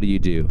haven't. What do you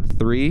do?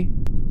 3,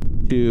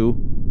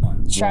 2,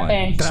 Strap 1.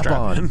 in. Strap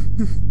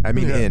on. I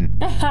mean in.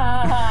 All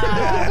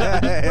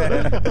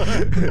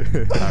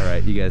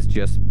right, you guys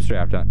just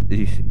strapped on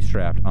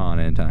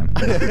in time.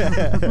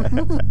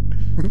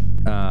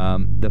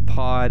 The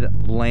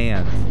pod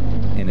lands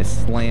and is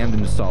slammed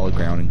into solid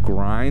ground and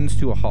grinds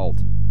to a halt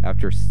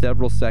after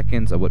several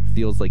seconds of what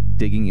feels like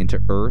digging into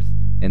earth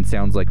and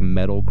sounds like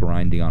metal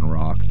grinding on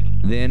rock.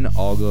 Then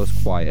all goes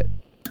quiet,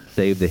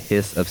 save the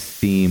hiss of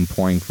steam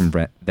pouring from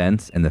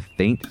vents and the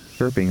faint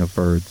chirping of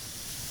birds.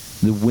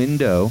 The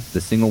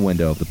single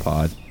window of the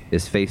pod,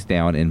 is face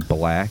down in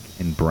black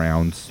and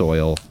brown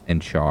soil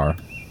and char.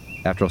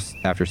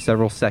 After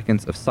several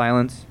seconds of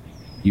silence,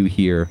 you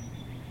hear,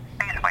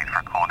 Please wait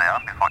for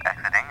cooldown before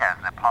exiting as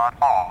the pod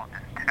hold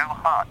is too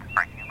hot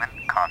for human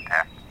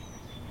contact.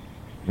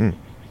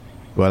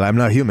 Well, I'm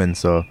not human,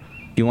 so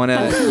you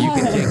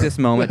can take this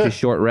moment to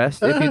short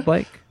rest if you'd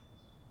like.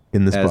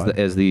 in this pod.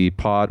 As the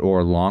pod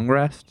or long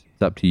rest.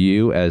 It's up to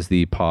you as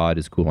the pod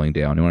is cooling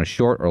down. You want a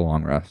short or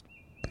long rest?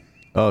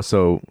 Oh,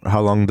 so how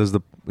long is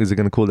it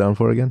going to cool down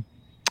for again?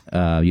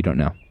 You don't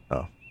know.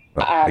 Oh,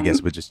 well, I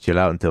guess we'll just chill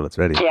out until it's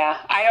ready. Yeah,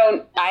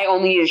 I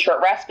only need a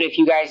short rest, but if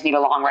you guys need a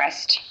long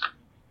rest,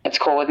 it's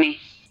cool with me.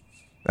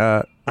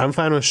 I'm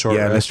fine with short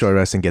Yeah, rest. let's short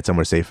rest and get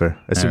somewhere safer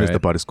as soon as the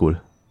pod is cool.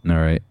 All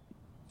right.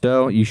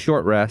 So you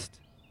short rest.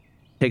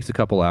 Takes a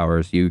couple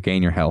hours. You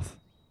gain your health.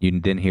 You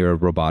then hear a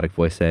robotic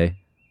voice say,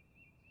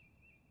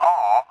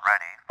 All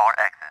ready for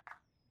exit.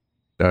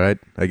 All right,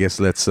 I guess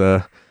let's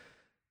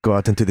go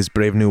out into this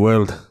brave new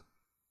world.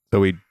 So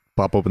we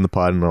pop open the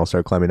pod and I'll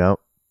start climbing out.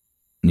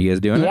 you guys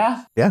doing it?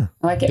 Yeah, Yeah.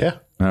 I like it. Yeah.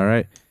 All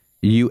right.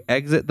 You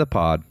exit the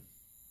pod,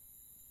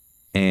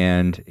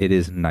 and it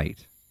is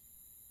night.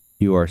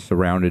 You are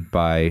surrounded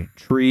by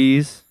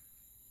trees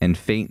and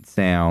faint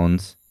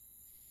sounds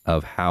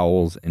of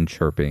howls and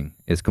chirping.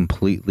 It's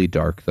completely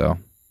dark, though.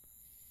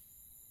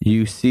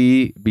 You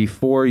see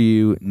before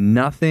you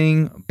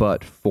nothing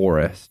but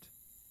forest.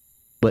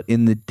 But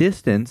in the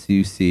distance,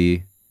 you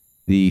see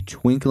the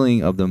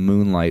twinkling of the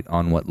moonlight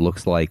on what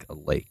looks like a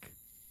lake.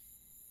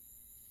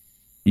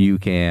 You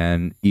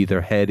can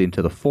either head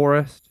into the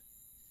forest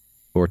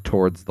or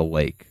towards the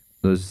lake.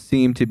 Those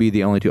seem to be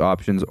the only two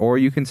options, or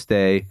you can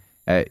stay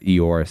at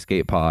your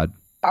escape pod.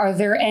 Are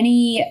there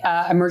any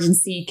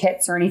emergency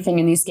kits or anything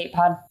in the escape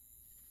pod?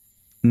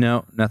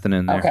 No, nothing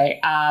in there. Okay.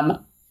 I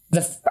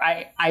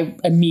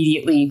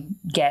immediately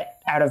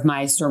get out of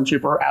my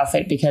stormtrooper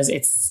outfit because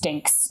it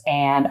stinks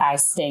and I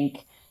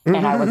stink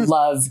and I would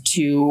love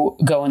to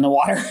go in the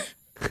water.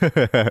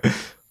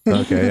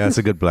 Okay, that's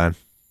a good plan.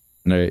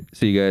 All right.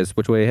 So you guys,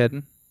 which way are you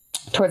heading?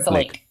 Towards the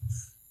lake.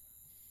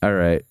 All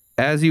right.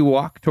 As you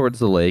walk towards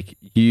the lake,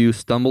 you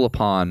stumble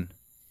upon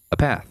a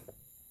path.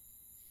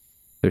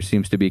 There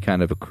seems to be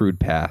kind of a crude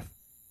path.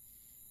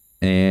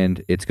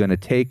 And it's going to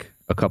take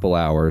a couple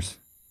hours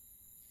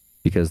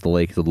because the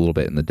lake is a little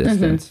bit in the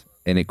distance.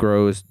 And it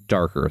grows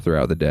darker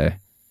throughout the day.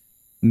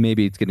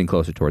 Maybe it's getting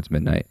closer towards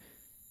midnight.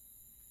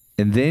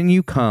 And then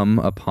you come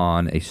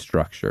upon a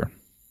structure.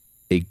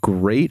 A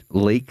great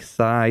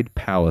lakeside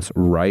palace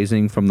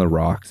rising from the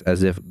rocks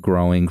as if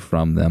growing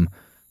from them,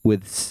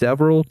 with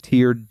several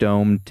tiered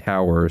domed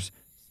towers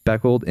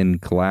speckled in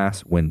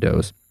glass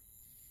windows.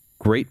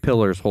 Great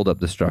pillars hold up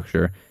the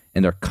structure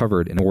and are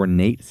covered in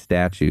ornate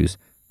statues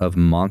of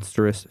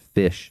monstrous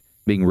fish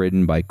being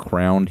ridden by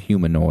crowned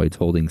humanoids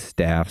holding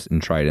staffs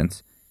and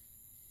tridents.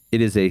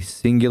 It is a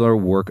singular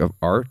work of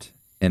art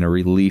and a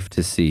relief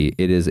to see.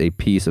 It is a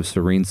piece of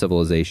serene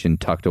civilization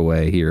tucked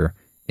away here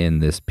in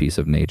this piece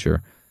of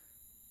nature.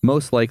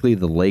 Most likely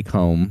the lake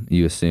home,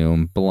 you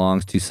assume,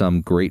 belongs to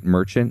some great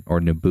merchant or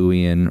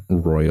NaBOOBian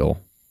royal.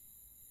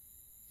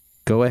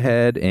 Go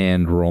ahead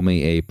and roll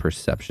me a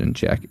perception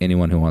check.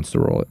 Anyone who wants to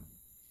roll it.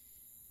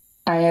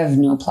 I have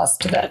no plus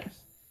to that.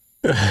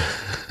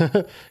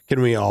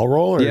 Can we all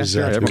roll, or Yeah, is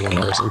there sure, have to be one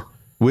everyone. person?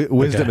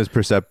 Wisdom is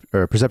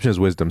perception is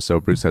wisdom, so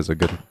Bruce has a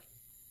good.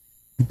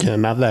 Yeah,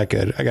 not that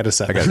good. I got a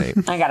 7. I got an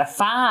 8. I got a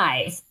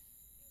 5.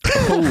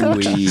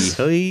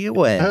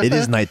 It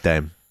is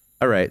nighttime.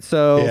 All right,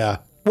 so Yeah.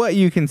 what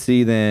you can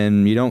see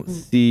then, you don't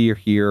see or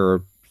hear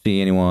or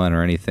see anyone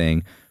or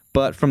anything,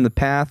 but from the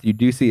path, you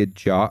do see a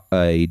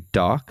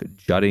dock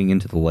jutting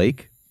into the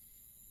lake.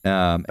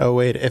 Oh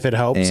wait, if it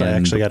helps, I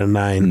And- actually got a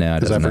 9. No,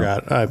 it because I doesn't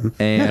forgot.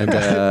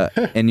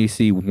 And you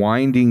see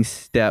winding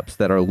steps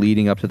that are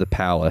leading up to the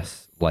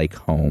palace, like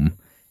home.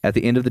 At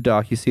the end of the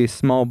dock, you see a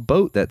small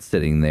boat that's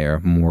sitting there,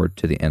 moored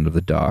to the end of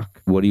the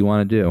dock. What do you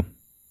want to do?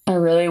 I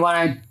really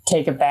want to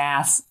take a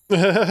bath.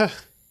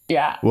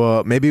 Yeah.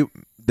 Well, maybe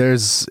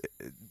there's,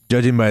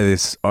 judging by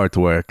this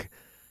artwork,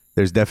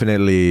 there's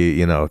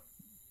definitely,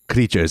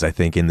 creatures, I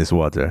think, in this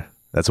water.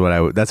 That's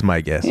that's my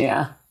guess.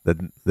 Yeah. That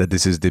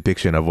this is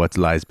depiction of what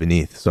lies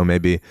beneath. So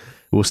maybe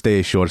we'll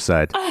stay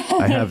shoreside.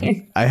 I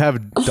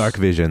have dark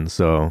vision,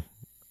 so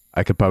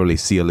I could probably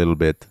see a little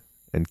bit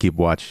and keep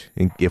watch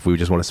if we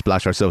just want to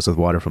splash ourselves with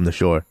water from the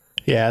shore.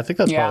 Yeah, I think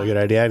that's probably a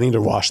good idea. I need to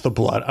wash the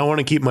blood. I want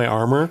to keep my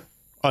armor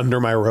under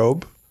my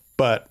robe,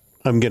 but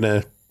I'm going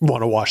to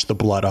want to wash the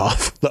blood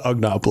off, the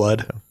Ugnaught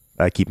blood.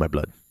 I keep my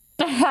blood.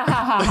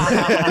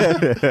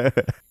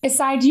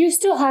 Aside, do you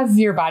still have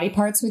your body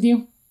parts with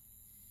you?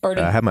 Or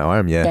do I have my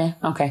arm, yeah. Yeah,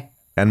 okay.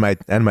 And my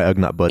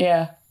Ugnaught butt.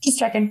 Yeah, just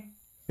checking.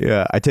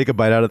 Yeah, I take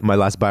my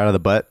last bite out of the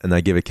butt, and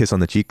I give a kiss on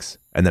the cheeks,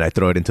 and then I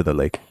throw it into the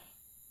lake.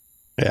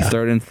 Yeah.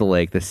 Throw it into the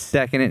lake. The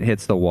second it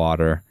hits the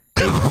water,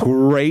 a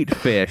great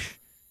fish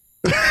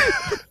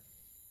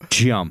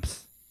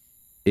jumps.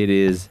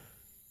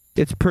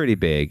 It's pretty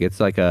big. It's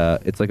like a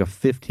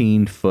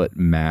 15-foot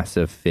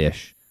massive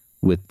fish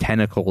with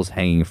tentacles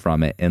hanging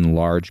from it and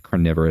large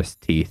carnivorous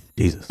teeth.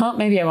 Jesus. Well,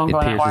 maybe I won't It go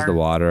in that pierces the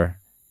water.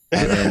 water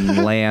and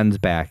then lands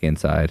back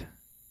inside.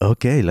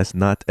 Okay, let's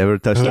not ever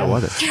touch that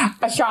water.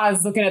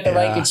 Ashana's looking at the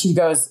lake and she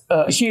goes,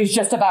 she was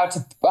just about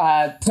to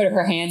put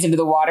her hands into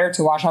the water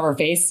to wash off her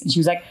face. And she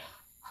was like,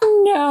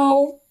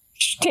 no.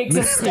 She takes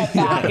a step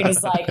back and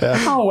is like,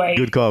 oh, wait.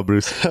 Good call,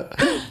 Bruce.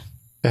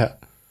 Yeah.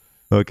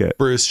 Okay.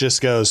 Bruce just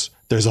goes,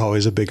 there's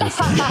always a bigger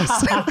fish.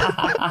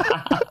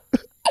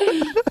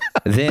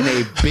 Then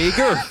a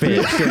bigger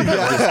fish.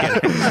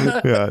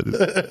 Yeah,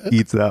 just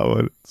eats that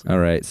one. All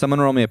right. Someone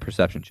roll me a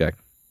perception check.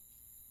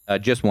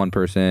 Just one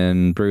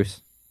person.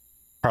 Bruce.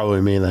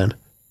 Probably me then.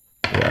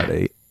 Got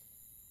 8.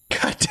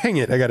 God dang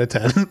it, I got a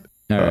 10.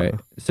 All right.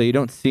 So you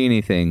don't see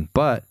anything,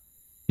 but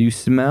you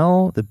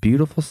smell the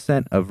beautiful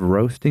scent of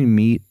roasting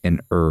meat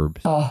and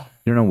herbs. Oh.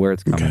 You don't know where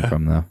it's coming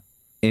from, though.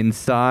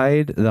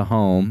 Inside the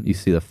home, you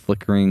see the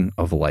flickering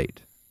of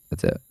light.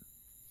 That's it.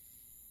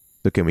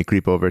 So can we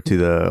creep over to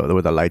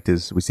where the light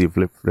is we see it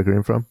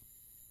flickering from?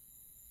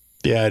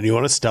 Yeah, do you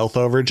want to stealth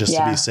over just to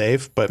Yeah. be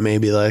safe? But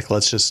maybe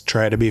let's just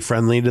try to be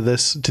friendly to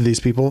these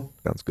people.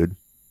 Sounds good.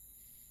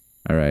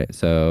 All right.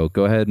 So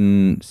go ahead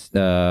and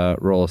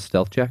roll a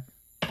stealth check.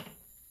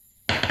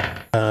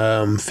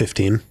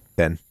 15.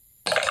 10.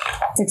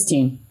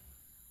 16.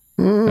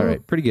 All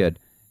right, pretty good.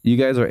 You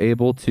guys are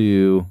able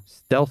to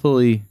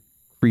stealthily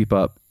creep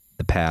up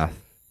the path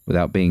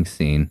without being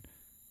seen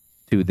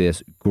to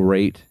this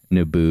great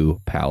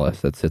NaBOO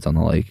palace that sits on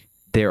the lake.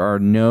 There are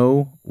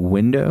no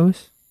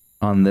windows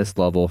on this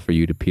level for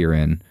you to peer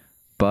in,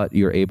 but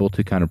you're able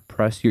to kind of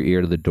press your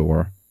ear to the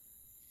door.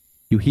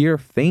 You hear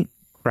faint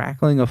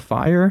crackling of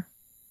fire,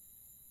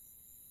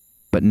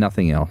 but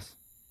nothing else.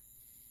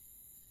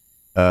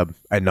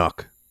 I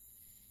knock.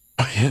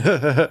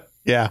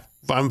 Yeah,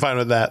 I'm fine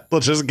with that.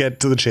 Let's just get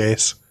to the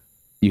chase.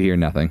 You hear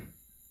nothing.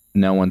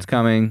 No one's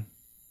coming.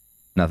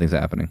 Nothing's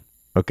happening.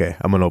 Okay,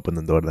 I'm gonna open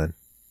the door then.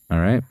 All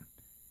right.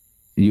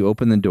 You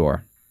open the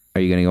door.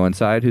 Are you going to go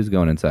inside? Who's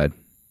going inside?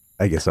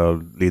 I guess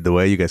I'll lead the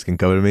way. You guys can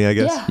cover me, I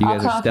guess. Yeah, You I'll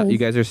guys are come. you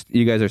guys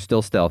are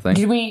still stealthing.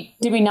 Did we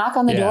knock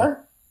on the Yeah.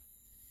 door?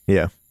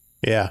 Yeah.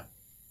 Yeah.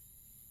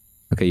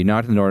 Okay, you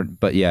knocked on the door,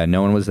 but yeah,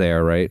 no one was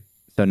there, right?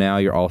 So now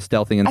you're all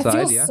stealthing I inside,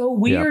 feel yeah? so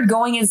weird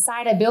going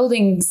inside a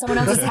building, someone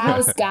else's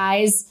house,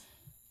 guys.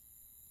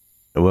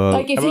 Well,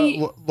 Like if How he,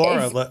 about,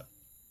 Laura, if- let,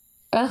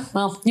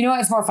 well, you know what?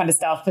 It's more fun to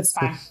stealth. It's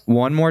fine.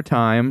 One more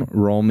time,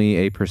 roll me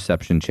a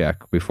perception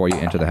check before you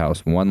enter the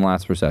house. One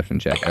last perception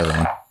check,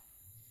 everyone.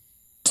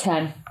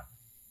 10.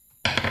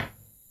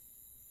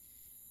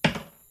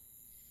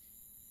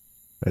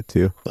 that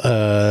too.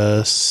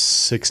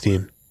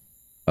 16.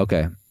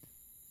 Okay.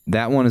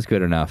 That one is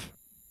good enough.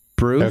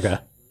 Bruce, Okay.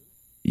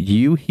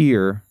 you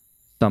hear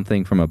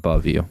something from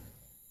above you.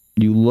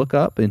 You look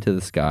up into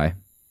the sky.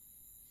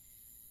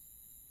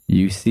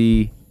 You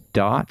see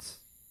dots,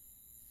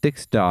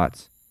 6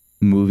 dots,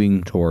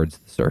 moving towards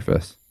the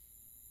surface.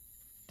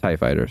 TIE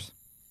fighters.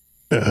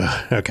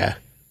 Okay.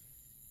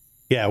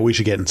 Yeah, we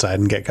should get inside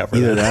and get cover.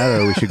 Either then.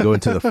 that or we should go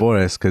into the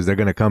forest because they're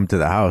gonna come to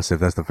the house if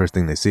that's the first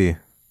thing they see.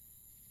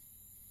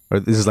 Or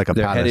this is like a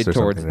They're palace headed or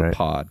towards something, the right?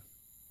 pod.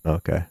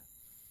 Okay.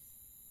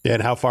 Yeah,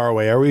 and how far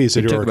away are we? You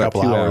said It you took were a about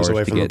couple 2 hours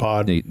away to from the get-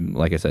 pod.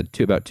 Like I said,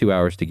 about 2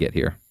 hours to get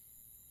here.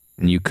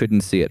 And you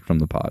couldn't see it from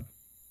the pod.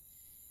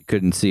 You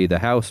couldn't see the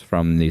house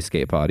from the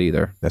escape pod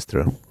either. That's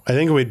true. I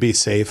think we'd be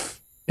safe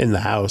in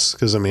the house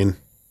because, I mean,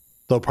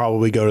 they'll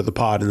probably go to the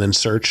pod and then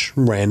search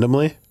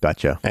randomly.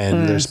 Gotcha.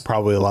 And there's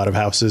probably a lot of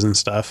houses and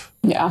stuff.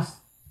 Yeah.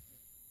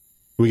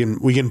 We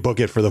can book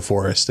it for the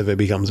forest if it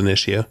becomes an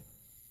issue.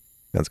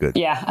 Sounds good.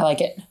 Yeah, I like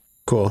it.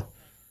 Cool.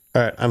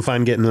 All right, I'm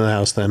fine getting in the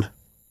house then.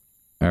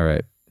 All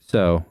right.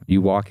 So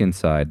you walk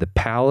inside. The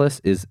palace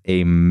is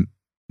a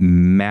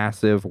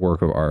massive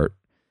work of art.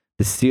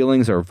 The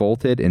ceilings are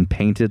vaulted and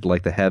painted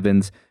like the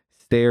heavens.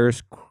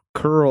 Stairs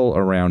curl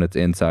around its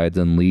insides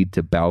and lead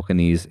to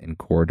balconies and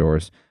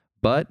corridors.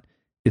 But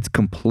it's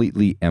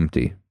completely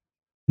empty.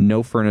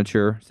 No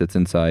furniture sits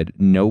inside.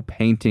 No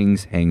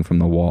paintings hang from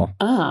the wall.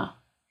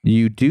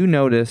 You do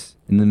notice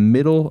in the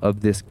middle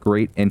of this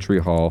great entry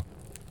hall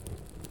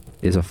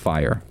is a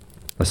fire,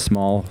 a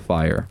small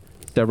fire.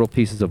 Several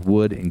pieces of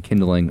wood and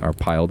kindling are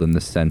piled in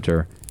the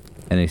center,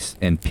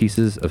 and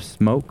pieces of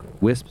smoke,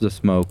 wisps of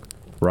smoke,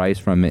 rise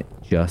from it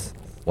just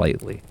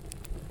slightly.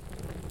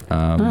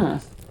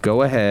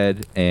 Go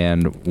ahead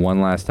and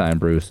one last time,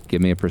 Bruce,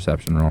 give me a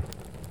perception roll.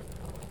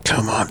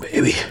 Come on,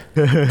 baby.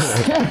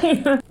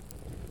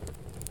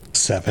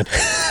 7.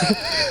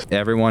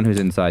 Everyone who's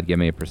inside, give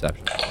me a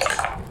perception.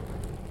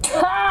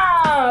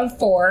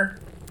 4.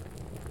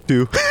 2.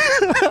 You're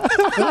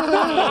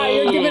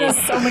giving us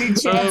so many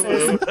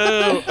chances.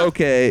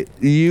 Okay,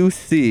 you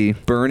see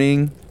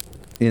burning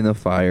in the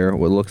fire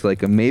what looks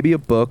like maybe a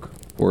book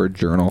or a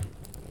journal.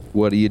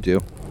 What do you do?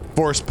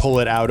 Force pull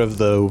it out of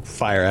the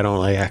fire. I don't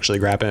like actually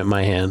grab it in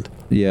my hand.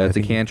 Yeah, it's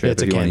a cantrip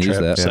It's a if you want to use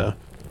cantrip,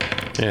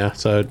 that. so yeah.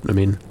 So I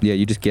mean, Yeah,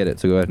 you just get it.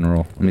 So go ahead and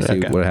roll. Let me see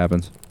Okay. what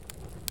happens.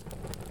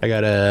 I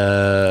got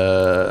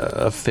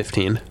a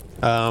 15.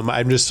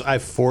 I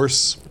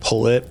force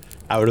pull it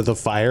out of the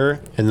fire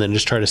and then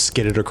just try to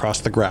skid it across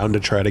the ground to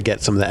try to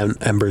get some of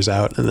the embers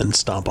out and then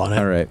stomp on it.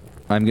 All right.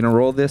 I'm going to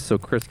roll this so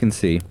Chris can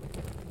see.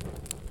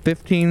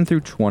 15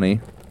 through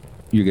 20,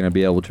 you're going to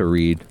be able to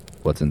read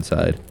what's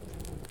inside.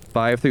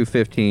 5 through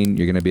 15,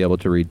 you're going to be able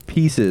to read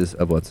pieces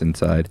of what's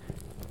inside.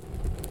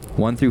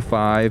 1 through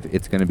 5,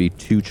 it's going to be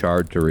too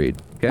charred to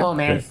read. Okay? Oh,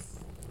 man.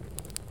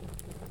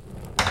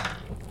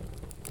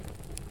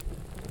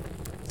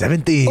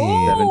 17.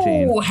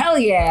 17. Oh, hell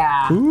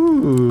yeah.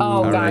 Oh,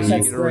 All gosh, right, you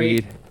that's get to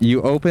great. read.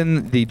 You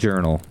open the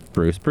journal,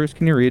 Bruce. Bruce,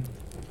 can you read?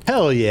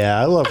 Hell yeah,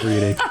 I love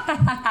reading.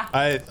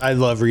 I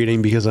love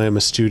reading because I'm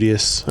a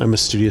studious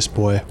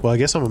boy. Well, I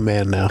guess I'm a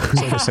man now.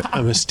 So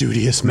I'm a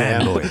studious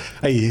man. boy.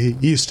 I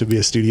used to be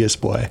a studious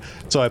boy.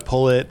 So I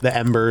pull it, the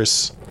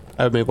embers,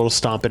 I'm able to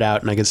stomp it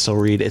out and I can still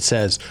read. It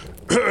says,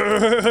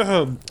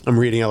 I'm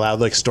reading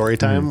aloud like story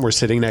time. We're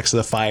sitting next to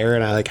the fire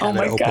and I like have Oh it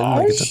my open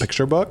like it's a gosh.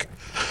 picture book.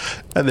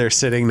 And they're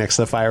sitting next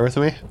to the fire with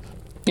me.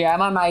 Yeah,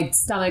 I'm on my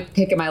stomach,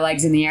 picking my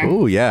legs in the air.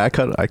 Oh yeah, I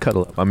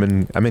cuddle up. I'm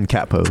in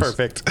cat pose.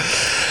 Perfect.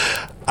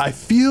 I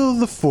feel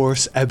the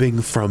force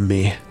ebbing from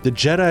me. The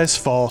Jedi's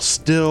fall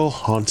still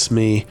haunts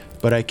me,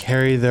 but I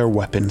carry their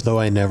weapon, though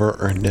I never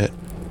earned it.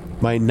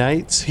 My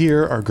nights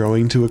here are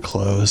growing to a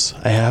close.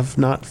 I have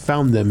not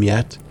found them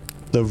yet.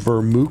 The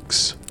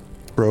Vermooks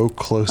grow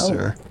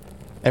closer.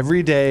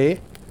 Every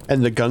day,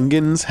 and the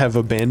Gungans have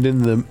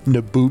abandoned the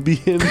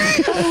NaBOOBian.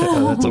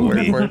 Oh, that's a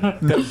weird word.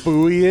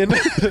 NaBOOian.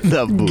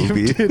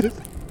 NaBOOBian.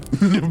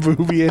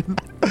 NaBOOBian.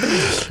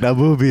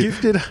 NaBOOBian.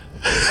 Gifted.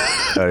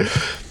 Sorry.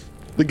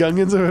 The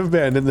Gungans have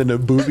abandoned the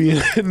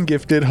NaBOOBian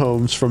gifted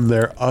homes from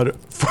their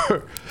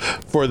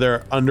for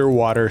their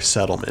underwater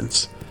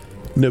settlements.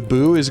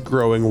 Naboo is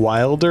growing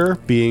wilder,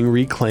 being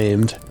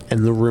reclaimed,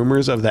 and the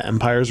rumors of the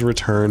Empire's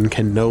return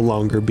can no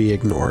longer be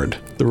ignored.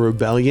 The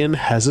rebellion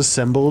has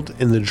assembled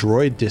in the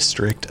droid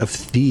district of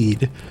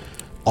Theed.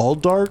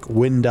 Aldark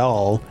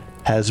Windal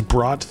has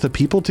brought the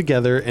people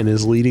together and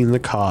is leading the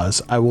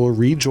cause. I will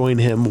rejoin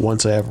him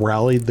once I have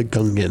rallied the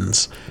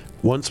Gungans.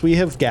 Once we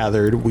have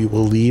gathered, we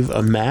will leave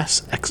a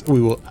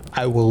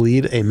I will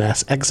lead a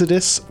mass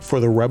exodus for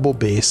the rebel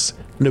base.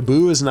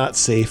 Naboo is not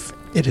safe.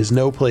 It is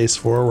no place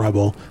for a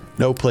rebel.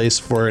 No place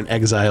for an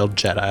exiled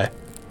Jedi.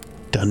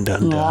 Dun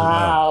dun dun.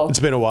 Wow. It's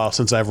been a while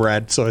since I've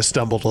read, so I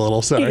stumbled a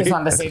little. He Sorry. just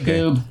wanted to say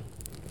boob.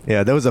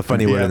 Yeah, that was a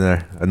funny word in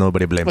there. And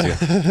nobody blames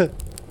you.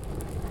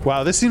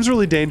 Wow, this seems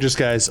really dangerous,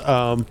 guys.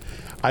 I'm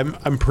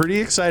pretty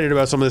excited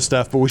about some of this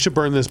stuff, but we should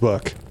burn this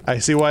book. I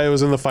see why it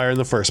was in the fire in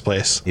the first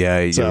place. Yeah,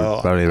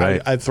 you're probably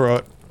right. I'd throw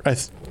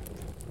it.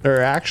 Or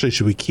actually,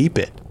 should we keep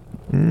it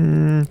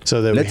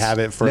so that we have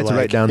it for let's like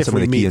write down if some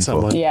of we the key meet info.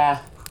 someone?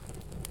 Yeah.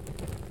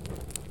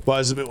 Well,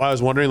 I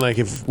was wondering, like,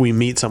 if we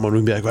meet someone,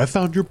 we'd be like, "I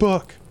found your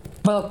book."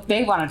 Well,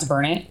 they wanted to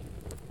burn it.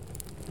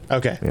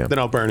 Okay, Yeah. then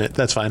I'll burn it.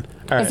 That's fine.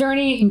 All right. Is there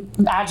any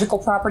magical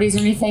properties or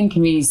anything?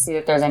 Can we see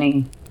if there's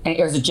any,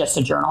 or is it just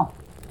a journal?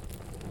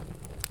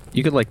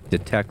 You could like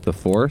detect the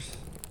force.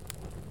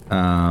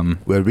 Well,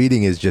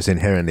 reading is just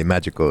inherently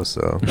magical,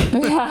 so.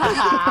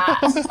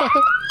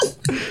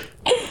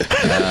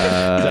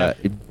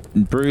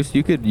 Bruce,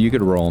 you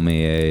could roll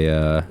me a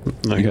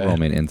you Okay. could roll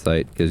me an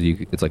insight because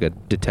it's like a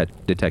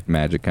detect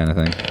magic kind of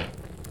thing.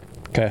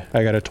 Okay,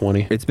 I got a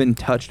 20. It's been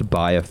touched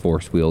by a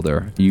force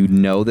wielder. You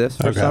know this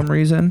for Okay. some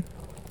reason.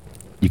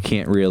 You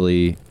can't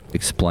really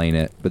explain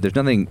it, but there's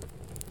nothing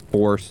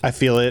force. I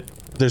feel it.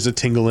 There's a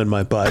tingle in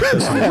my butt.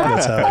 That's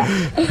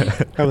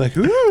how I'm like,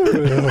 ooh,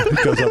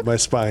 it goes up my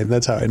spine.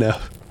 That's how I know.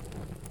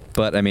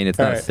 But I mean, it's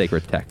not Alright.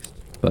 sacred text.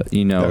 But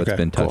you know, it's Okay,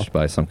 been touched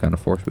by some kind of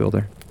force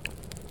wielder.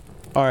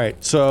 All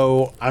right,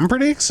 so I'm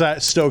pretty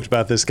stoked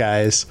about this,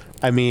 guys.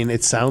 I mean,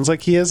 it sounds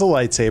like he has a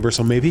lightsaber,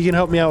 so maybe he can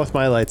help me out with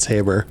my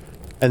lightsaber.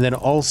 And then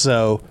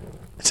also,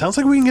 it sounds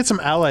like we can get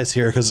some allies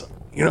here because,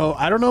 you know,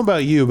 I don't know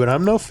about you, but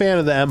I'm no fan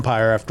of the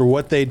Empire after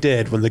what they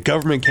did when the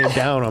government came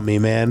down on me,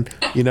 man.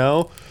 You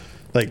know?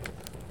 Like,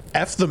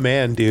 F the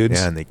man, dudes.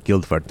 Yeah, and they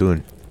killed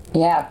Fartun.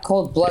 Yeah,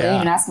 cold blood. They Yeah.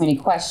 didn't even ask me any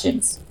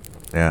questions.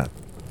 Yeah.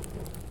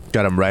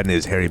 Got him riding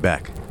his hairy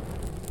back.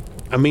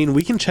 I mean,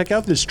 we can check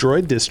out this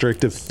droid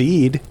district of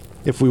Theed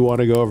if we want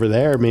to go over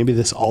there. Maybe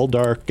this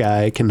Aldark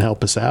guy can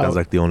help us out. Sounds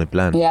like the only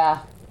plan. Yeah,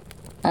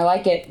 I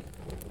like it.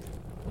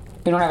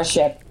 We don't have a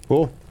ship.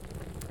 Cool.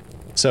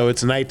 So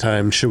it's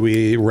nighttime. Should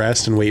we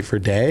rest and wait for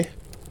day?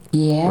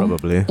 Yeah.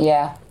 Probably.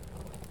 Yeah.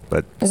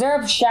 But Is there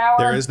a shower?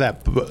 There is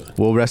that.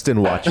 we'll rest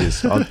in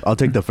watches. I'll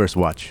take the first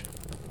watch.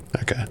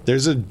 Okay.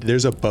 There's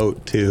a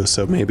boat too,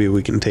 so maybe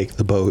we can take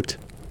the boat.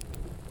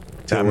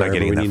 to I'm not wherever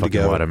getting we in that need to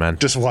fucking go. water, man.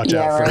 Just watch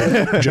Yeah,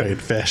 out for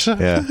giant fish.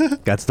 Yeah.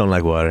 Cats don't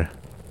like water.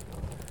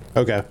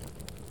 Okay.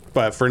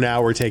 But for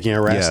now, we're taking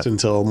a rest Yeah.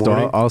 until So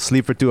morning. I'll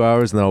sleep for 2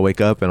 hours and then I'll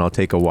wake up and I'll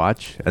take a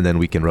watch and then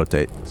we can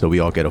rotate. So we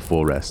all get a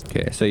full rest.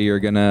 Okay, so you're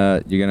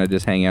gonna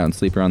just hang out and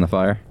sleep around the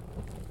fire.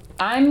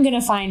 I'm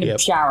gonna find a Yep.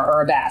 shower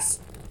or a bath.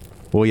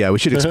 Well, yeah, we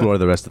should explore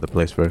the rest of the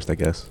place first, I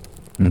guess.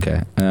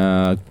 Okay.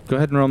 Go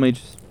ahead and roll me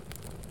just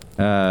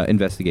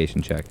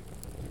investigation check.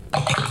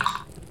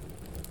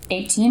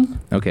 18.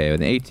 Okay,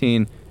 with an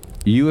 18,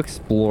 you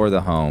explore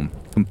the home,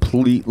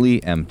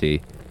 completely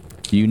empty.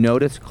 You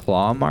notice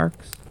claw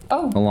marks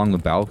Oh, along the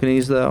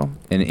balconies, though,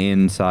 and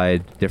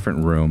inside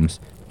different rooms.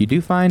 You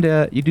do find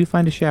a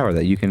shower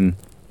that you can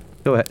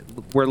go ahead,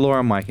 where Laura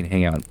and Mike can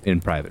hang out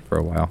in private for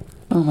a while.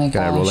 oh my Can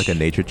gosh. I roll like a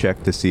nature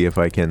check to see if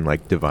I can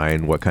like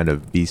divine what kind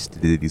of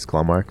beast did these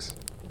claw marks?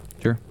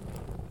 Sure.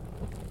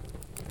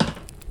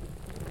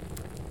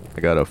 I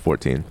got a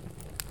 14.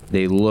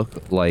 They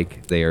look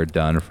like they are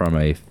done from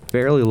a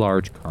fairly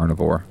large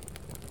carnivore.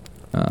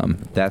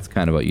 That's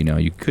kind of what you know.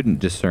 You couldn't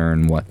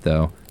discern what,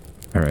 though.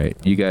 All right,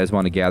 you guys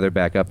want to gather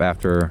back up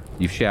after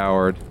you've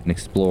showered and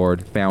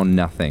explored, found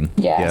nothing.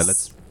 Yes. Yeah,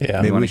 let's. Yeah.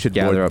 Maybe You want we to should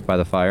gather board, up by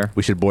the fire.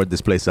 We should board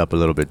this place up a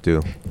little bit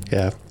too.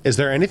 Yeah. Is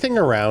there anything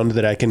around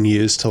that I can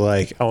use to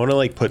like? I want to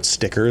like put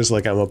stickers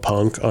like I'm a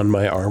punk on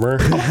my armor,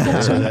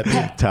 so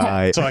that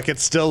Tie. so I could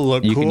still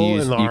look You cool can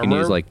use in the you armor. can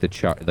use like the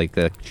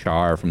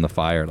char from the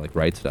fire, to, like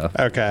write stuff.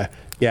 Okay.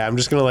 Yeah, I'm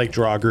just gonna like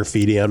draw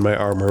graffiti on my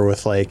armor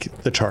with like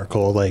the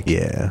charcoal, like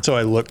Yeah. so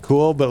I look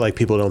cool, but like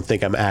people don't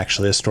think I'm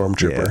actually a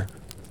stormtrooper. Yeah.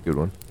 Good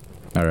one.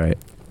 All right.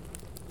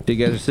 So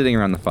you guys are sitting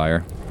around the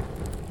fire,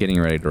 getting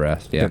ready to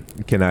rest. Yeah.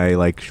 Can I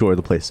like shore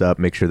the place up,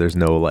 make sure there's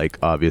no like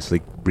obviously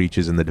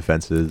breaches in the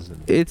defenses?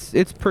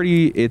 It's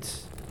pretty.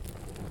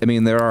 I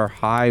mean, there are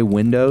high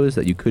windows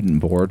that you couldn't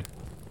board.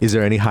 Is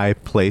there any high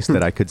place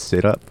that I could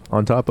sit up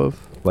on top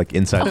of, like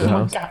inside the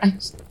house?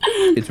 Gosh.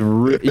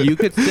 You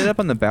could sit up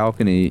on the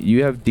balcony.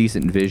 You have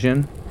decent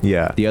vision.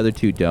 Yeah. The other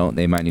two don't.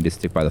 They might need to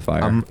stick by the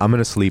fire. I'm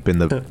gonna sleep in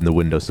the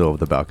windowsill of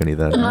the balcony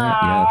then.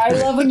 I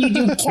love when you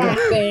do cat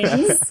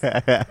things.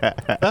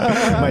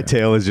 My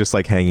tail is just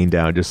like hanging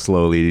down, just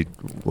slowly,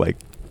 like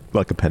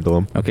a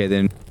pendulum. Okay,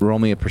 then roll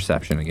me a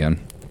perception again.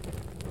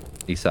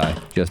 Isai,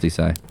 just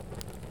Isai.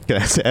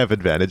 Can I say I have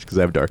advantage because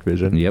I have dark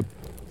vision? Yep.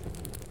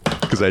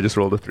 Because I just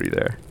rolled a 3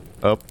 there.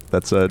 Oh,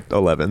 that's a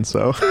 11.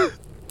 So.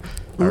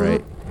 All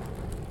right.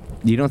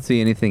 You don't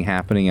see anything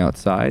happening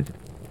outside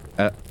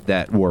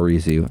that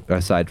worries you,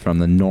 aside from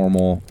the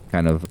normal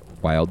kind of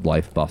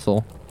wildlife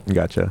bustle.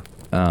 Gotcha.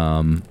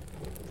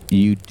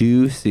 You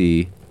do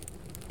see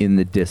in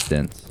the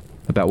distance,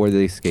 about where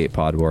the escape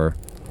pod were,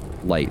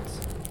 lights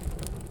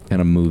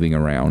kind of moving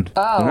around.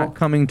 Oh. They're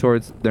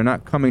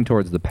not coming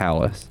towards the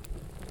palace,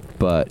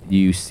 but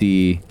you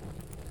see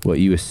what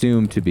you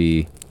assume to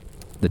be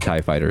the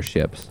TIE fighter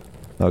ships.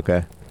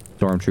 Okay.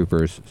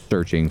 Stormtroopers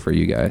searching for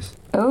you guys.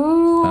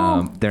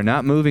 Ooh. They're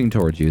not moving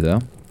towards you though.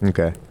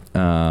 Okay.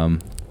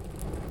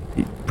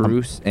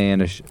 Bruce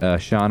and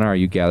Shauna, are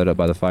you gathered up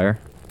by the fire?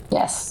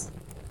 Yes.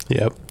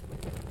 Yep.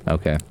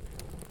 Okay.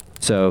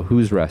 So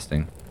who's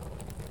resting?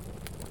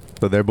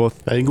 So they're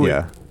both. I think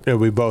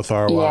we both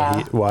are.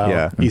 Yeah.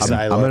 While he's I'm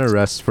silent. gonna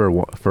rest for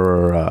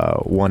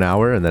 1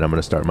 hour, and then I'm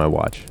gonna start my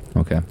watch.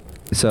 Okay.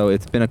 So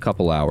it's been a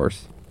couple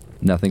hours.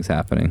 Nothing's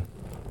happening.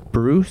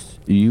 Bruce,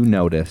 you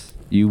notice.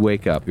 You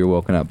wake up. You're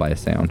woken up by a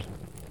sound.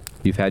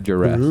 You've had your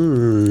rest.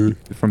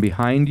 From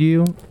behind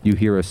you, you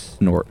hear a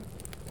snort.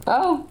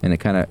 Oh. And it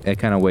kind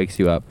of wakes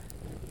you up.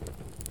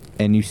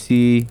 And you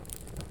see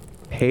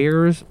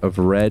pairs of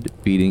red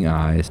beating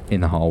eyes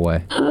in the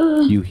hallway.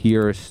 You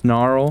hear a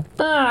snarl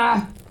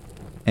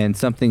and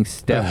something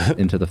steps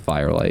into the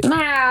firelight.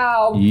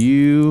 Ow.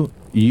 You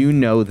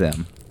know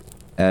them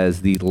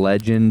as the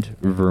legend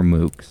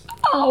Vermooks,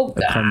 Oh, a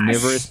gosh.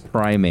 carnivorous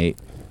primate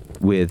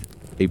with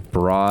a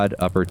broad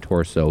upper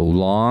torso,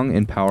 long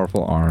and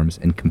powerful arms,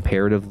 and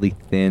comparatively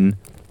thin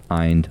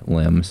hind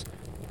limbs.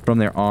 From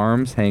their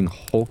arms hang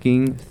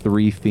hulking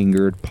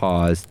three-fingered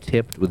paws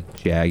tipped with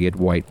jagged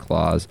white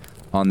claws.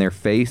 On their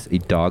face, a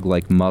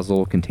dog-like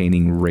muzzle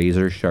containing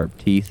razor-sharp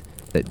teeth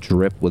that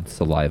drip with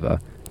saliva.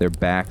 Their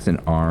backs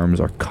and arms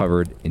are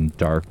covered in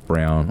dark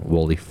brown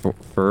woolly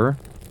fur,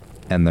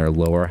 and their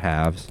lower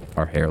halves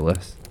are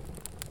hairless.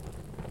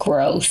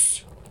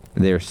 Gross.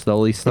 They're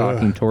slowly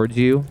stalking towards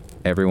you.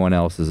 Everyone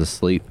else is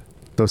asleep.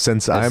 So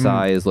since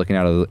Asai is looking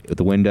out of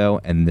the window,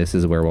 and this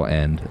is where we'll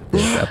end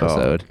this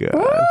episode.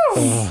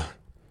 Oh,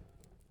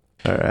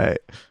 God. All right.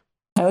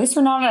 At least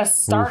we're not a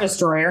Star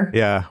Destroyer.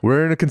 Yeah,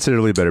 we're in a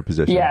considerably better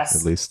position. Yes.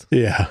 At least.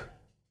 Yeah.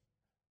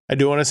 I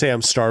do want to say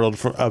I'm startled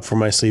up from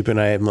my sleep, and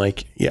I am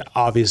like,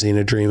 obviously in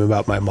a dream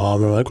about my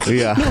mom. I'm like,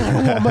 Yeah.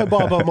 I want my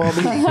Baba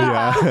mommy.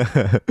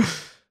 Yeah.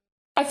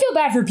 I feel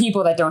bad for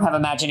people that don't have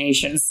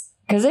imaginations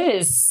because it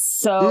is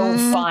so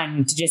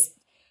fun to just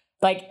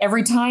like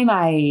every time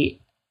I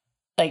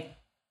like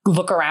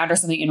look around or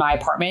something in my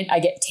apartment, I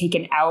get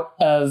taken out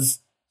of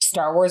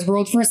Star Wars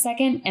world for a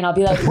second, and I'll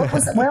be like,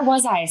 where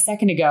was I a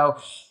second ago?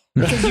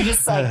 Because you're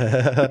just like,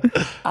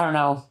 I don't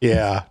know.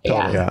 Yeah.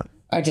 Totally. Yeah.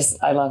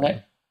 I love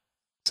it.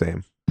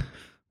 Same.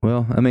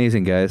 Well,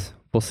 amazing, guys.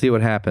 We'll see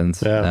what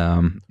happens.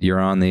 Yeah. You're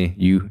on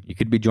you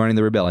could be joining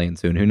the rebellion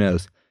soon. Who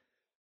knows?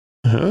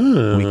 We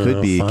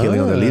could be killing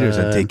other leaders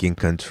and taking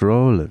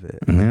control of it.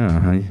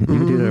 Yeah, you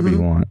can do whatever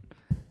you want.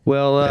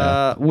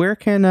 Well, where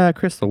can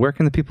Crystal? Where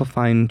can the people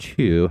find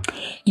you?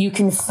 You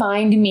can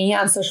find me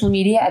on social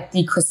media at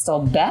the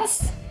Crystal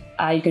Beth.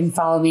 You can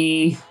follow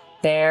me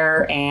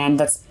there, and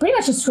that's pretty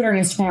much just Twitter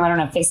and Instagram. I don't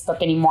have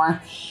Facebook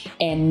anymore.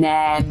 And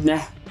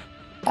then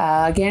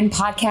again,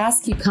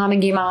 podcast Keep Calm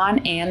and Game On,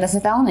 and The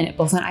Fifth Element,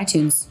 both on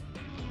iTunes.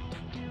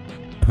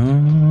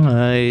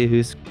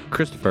 Who's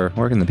Christopher?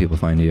 Where can the people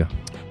find you?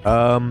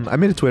 I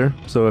made a Twitter,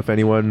 so if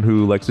anyone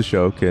who likes the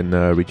show can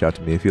reach out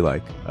to me if you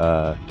like.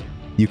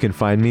 You can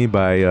find me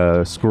by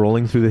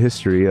scrolling through the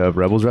history of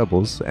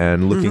Rebels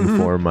and looking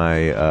for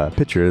my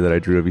picture that I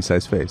drew of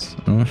Isai's face.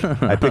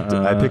 I picked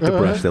a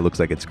brush that looks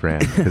like it's crayon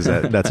because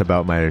that's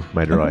about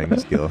my drawing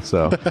skill.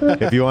 So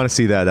if you want to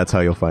see that, that's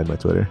how you'll find my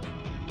Twitter.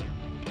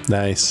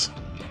 Nice.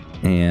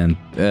 And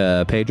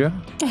Pedro?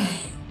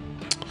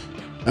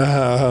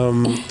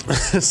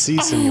 Si,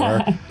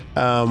 senor.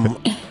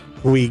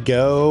 We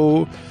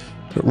go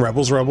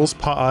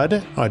rebelspod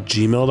at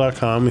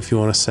gmail.com if you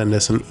want to send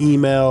us an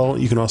email.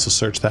 You can also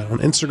search that on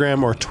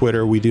Instagram or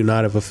Twitter. We do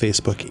not have a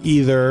Facebook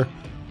either.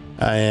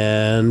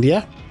 And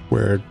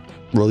we're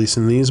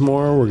releasing these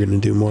more. We're going to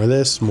do more of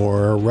this,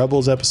 more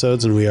Rebels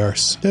episodes, and we are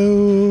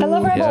stoked. I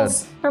love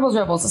Rebels. Yes.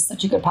 Rebels is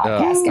such a good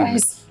podcast,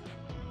 guys.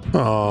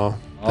 Oh,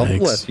 Oh,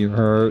 thanks. bless your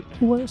heart.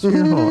 Bless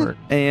your heart.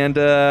 And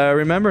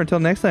remember, until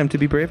next time, to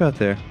be brave out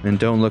there. And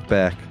don't look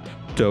back.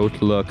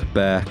 Don't look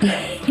back.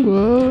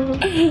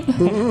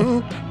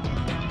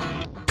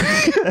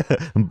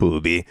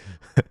 Booby.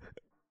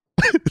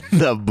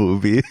 The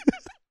booby.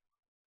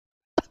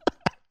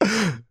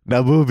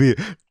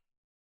 NaBOOBian.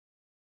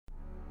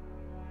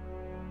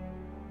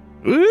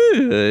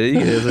 You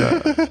guys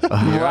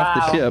you're off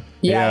the ship.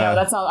 Yeah, no,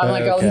 that's all. I'm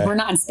like, Okay. oh, we're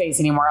not in space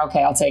anymore.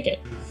 Okay, I'll take it.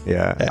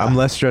 Yeah, I'm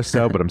less stressed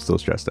out, but I'm still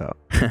stressed out.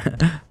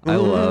 I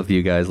love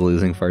you guys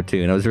losing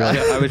Fartoon.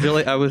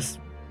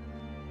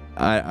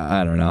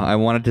 I don't know. I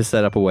wanted to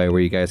set up a way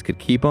where you guys could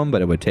keep him,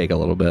 but it would take a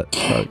little bit.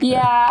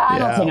 Yeah,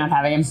 I'm okay not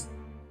having him.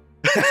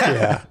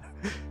 Yeah.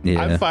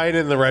 Yeah. I'm fine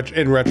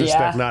in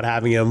retrospect not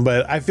having him,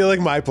 but I feel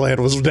like my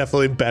plan was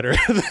definitely better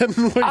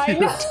than what you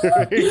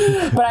were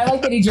doing. But I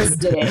like that he just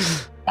did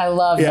it. I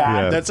love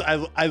that.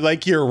 Yeah. I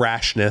like your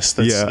rashness.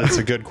 That's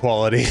a good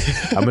quality.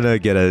 I'm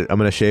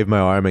gonna shave my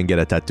arm and get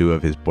a tattoo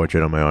of his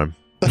portrait on my arm.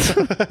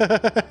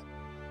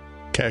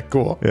 Okay,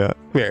 cool. Yeah,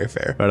 Very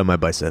fair. right on my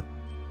bicep.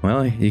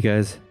 Well, you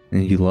guys,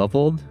 you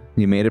leveled.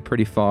 You made it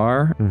pretty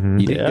far.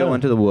 You did go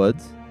into the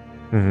woods.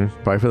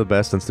 Probably for the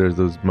best since there's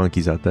those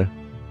monkeys out there.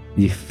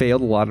 You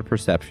failed a lot of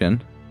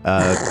perception.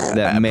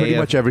 That may pretty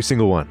have, much every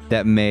single one.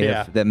 That may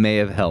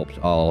have helped.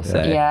 All I'll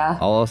say. Yeah.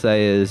 All I'll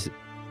say is,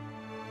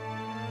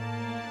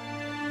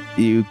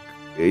 you're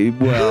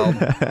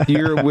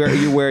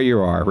where you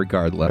are,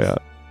 regardless. Yeah.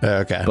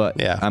 Okay.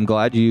 But I'm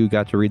glad you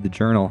got to read the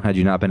journal. Had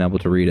you not been able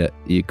to read it,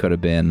 you could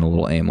have been a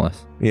little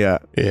aimless. Yeah.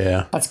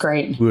 Yeah. That's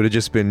great. We would have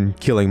just been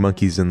killing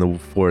monkeys in the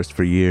forest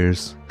for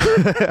years.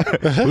 We would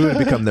have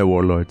become their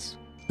warlords.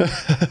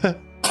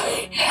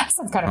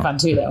 Sounds kind of fun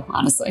too, though.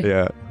 Honestly.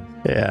 Yeah.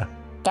 Yeah.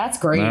 That's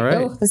great. All right.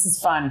 Oh, this is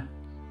fun.